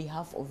on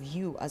behalf of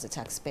you as a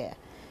taxpayer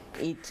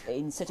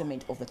in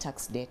settlement of the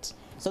tax debt.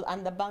 So,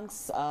 and the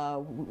banks,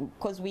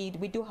 because we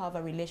do have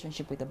a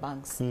relationship with the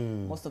banks,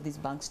 most of these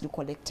banks do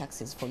collect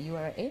taxes for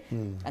URA,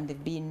 and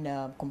they've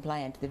been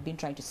compliant. They've been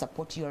trying to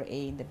support URA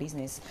in the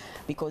business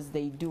because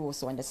they do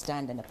also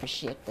understand and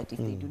appreciate that if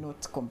they do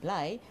not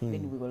comply,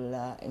 then we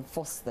will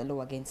enforce the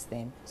law against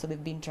them. So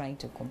they've been trying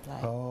to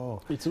comply.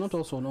 It's not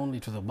also only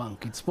to the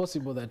bank. It's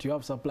possible that you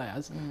have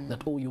suppliers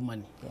that owe you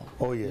money.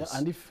 Oh, yes.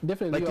 And if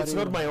definitely like it's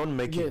not my own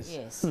making.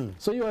 Yes.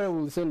 So URA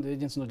will send the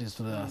agency notice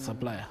to the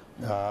supplier.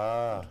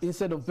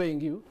 Instead of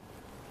paying you,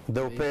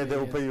 they'll pay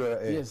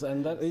URA. Yes,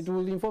 and that it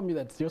will inform you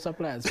that your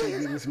suppliers pay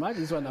you this much.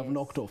 This one I've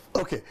knocked off.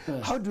 Okay.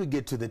 How do we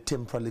get to the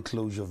temporary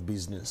closure of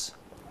business?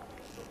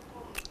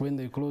 When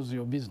they close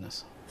your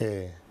business.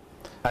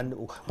 And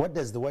what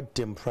does the word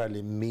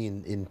temporarily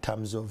mean in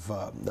terms of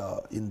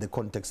in the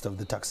context of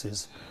the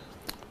taxes?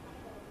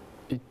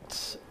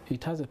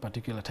 It has a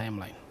particular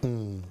timeline.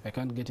 I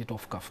can't get it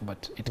off cuff,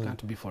 but it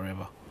can't be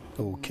forever.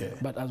 Okay.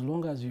 But as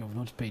long as you have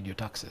not paid your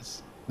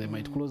taxes, they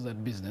might close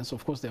that business.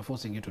 Of course, they're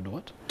forcing you to do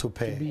what? To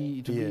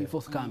pay. To be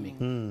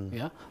forthcoming.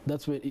 Yeah,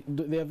 that's where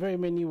there are very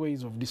many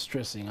ways of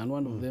distressing, and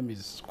one of them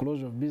is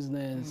closure of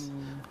business,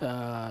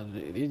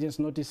 agents'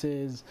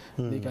 notices.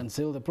 They can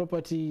sell the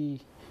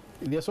property.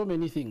 There are so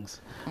many things,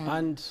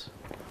 and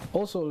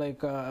also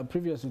like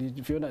previously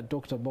Fiona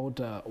talked about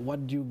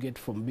what do you get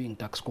from being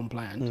tax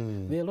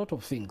compliant. There are a lot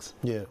of things.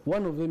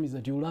 One of them is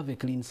that you'll have a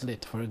clean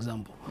slate. For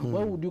example,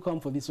 why would you come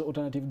for this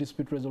alternative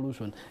dispute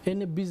resolution?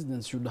 Any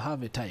business should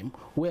have a time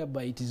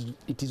whereby it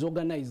is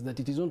organized,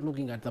 that it is not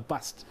looking at the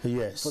past. For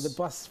the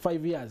past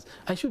 5 years,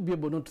 I should be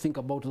able not to think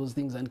about those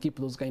things and keep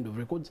those kind of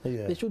records.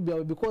 They should be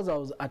able, because I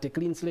was at a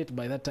clean slate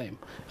by that time,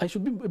 I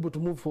should be able to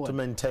move forward, to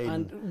maintain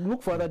and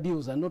look for other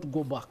deals and not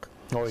go back.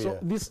 So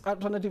this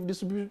alternative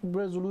dispute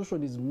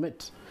resolution is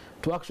meant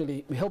to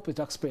actually help the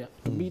taxpayer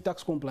to be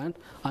tax compliant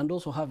and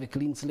also have a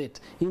clean slate,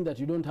 in that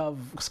you don't have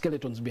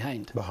skeletons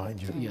behind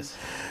you. Yes.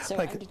 So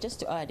just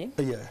to add,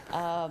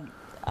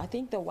 I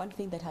think the one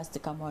thing that has to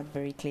come out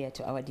very clear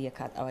to our dear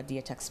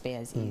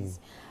taxpayers is,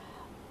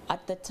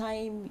 at the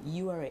time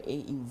URA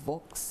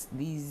invokes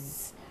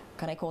these,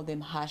 can I call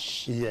them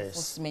harsh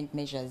enforcement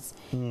measures,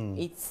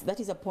 that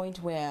is a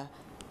point where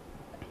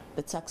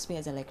the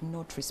taxpayers are like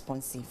not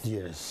responsive.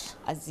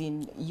 As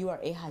in,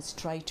 URA has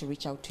tried to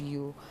reach out to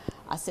you,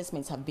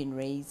 assessments have been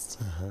raised,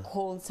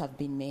 calls have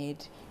been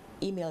made,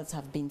 emails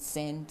have been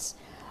sent.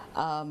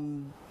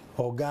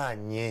 You're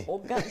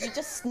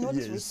just not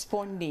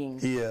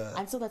responding.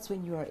 And so that's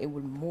when URA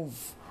will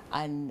move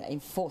and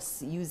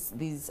enforce, use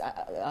these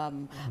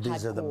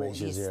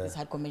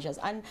hardcore measures.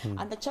 And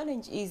the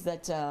challenge is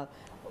that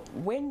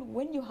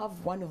when you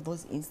have one of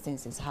those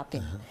instances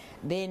happen,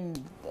 then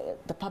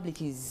the public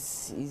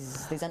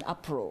there's an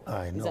uproar.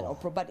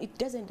 But it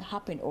doesn't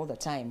happen all the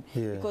time,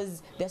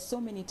 because there's so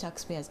many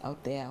taxpayers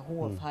out there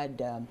who have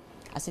had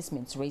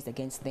assessments raised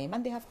against them,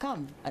 and they have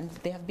come and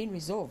they have been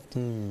resolved.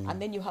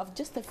 And then you have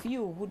just a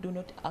few who do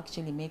not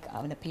actually make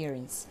an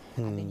appearance,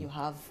 and then you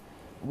have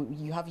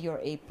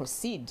URA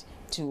proceed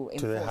to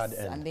enforce,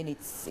 and then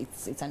it's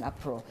an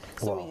uproar.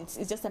 So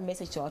it's just a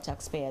message to our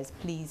taxpayers: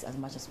 please, as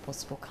much as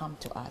possible, come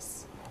to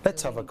us.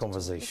 Let's have a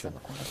conversation.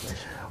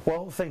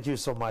 Well, thank you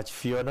so much,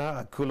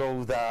 Fiona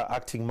Akulo, the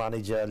Acting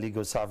Manager,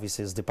 Legal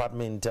Services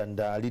Department, and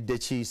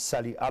Lidechi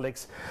Sally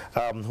Alex,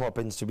 who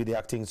happens to be the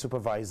Acting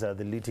Supervisor,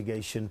 the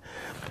Litigation.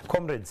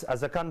 Comrades,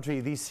 as a country,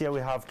 this year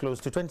we have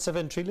close to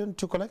 27 trillion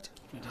to collect?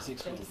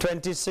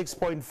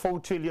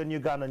 26.4 trillion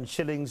Ugandan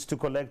shillings to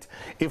collect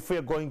if we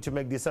are going to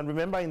make this. And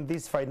remember, in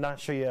this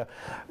financial year,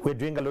 we're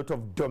doing a lot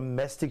of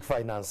domestic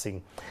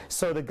financing.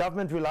 So the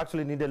government will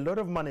actually need a lot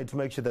of money to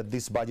make sure that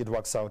this budget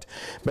works out.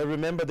 But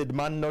remember, the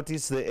demand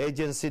notice, the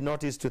agency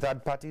notice to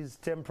third parties,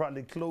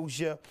 temporary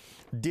closure,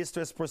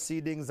 distress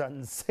proceedings,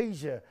 and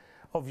seizure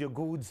of your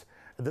goods,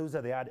 those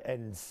are the hard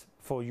ends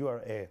for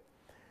URA.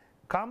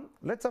 come,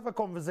 let's have a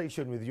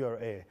conversation with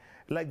URA.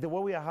 Like the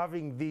way we are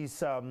having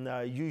these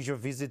usual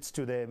visits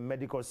to the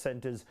medical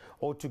centers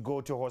or to go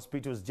to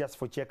hospitals just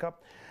for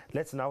checkup,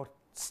 let's now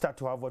start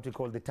to have what we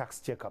call the tax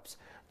checkups.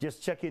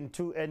 Just check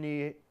into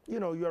any,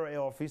 URA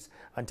office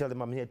and tell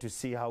them I'm here to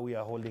see how we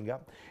are holding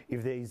up.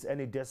 If there is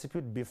any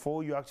dispute,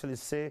 before you actually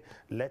say,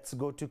 let's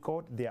go to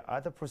court, there are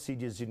other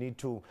procedures you need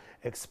to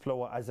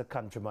explore as a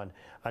countryman.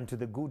 And to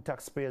the good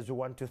taxpayers, we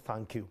want to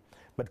thank you.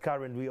 But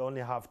Karen, we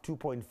only have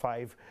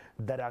 2.5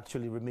 that are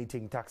actually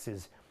remitting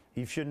taxes.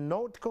 If you're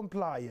not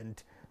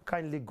compliant,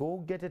 kindly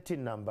go get a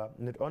TIN number.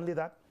 Not only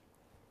that,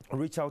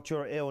 reach out to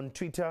URA on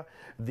Twitter,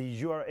 the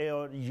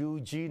URA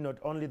UG. Not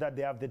only that,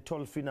 they have the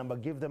toll-free number.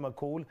 Give them a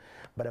call.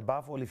 But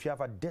above all, if you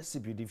have a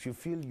dispute, if you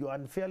feel you're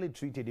unfairly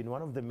treated in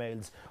one of the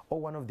mails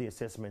or one of the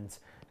assessments,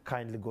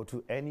 kindly go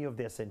to any of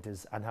their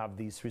centers and have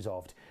these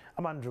resolved.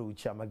 I'm Andrew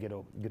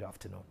Chamagedo. Good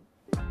afternoon.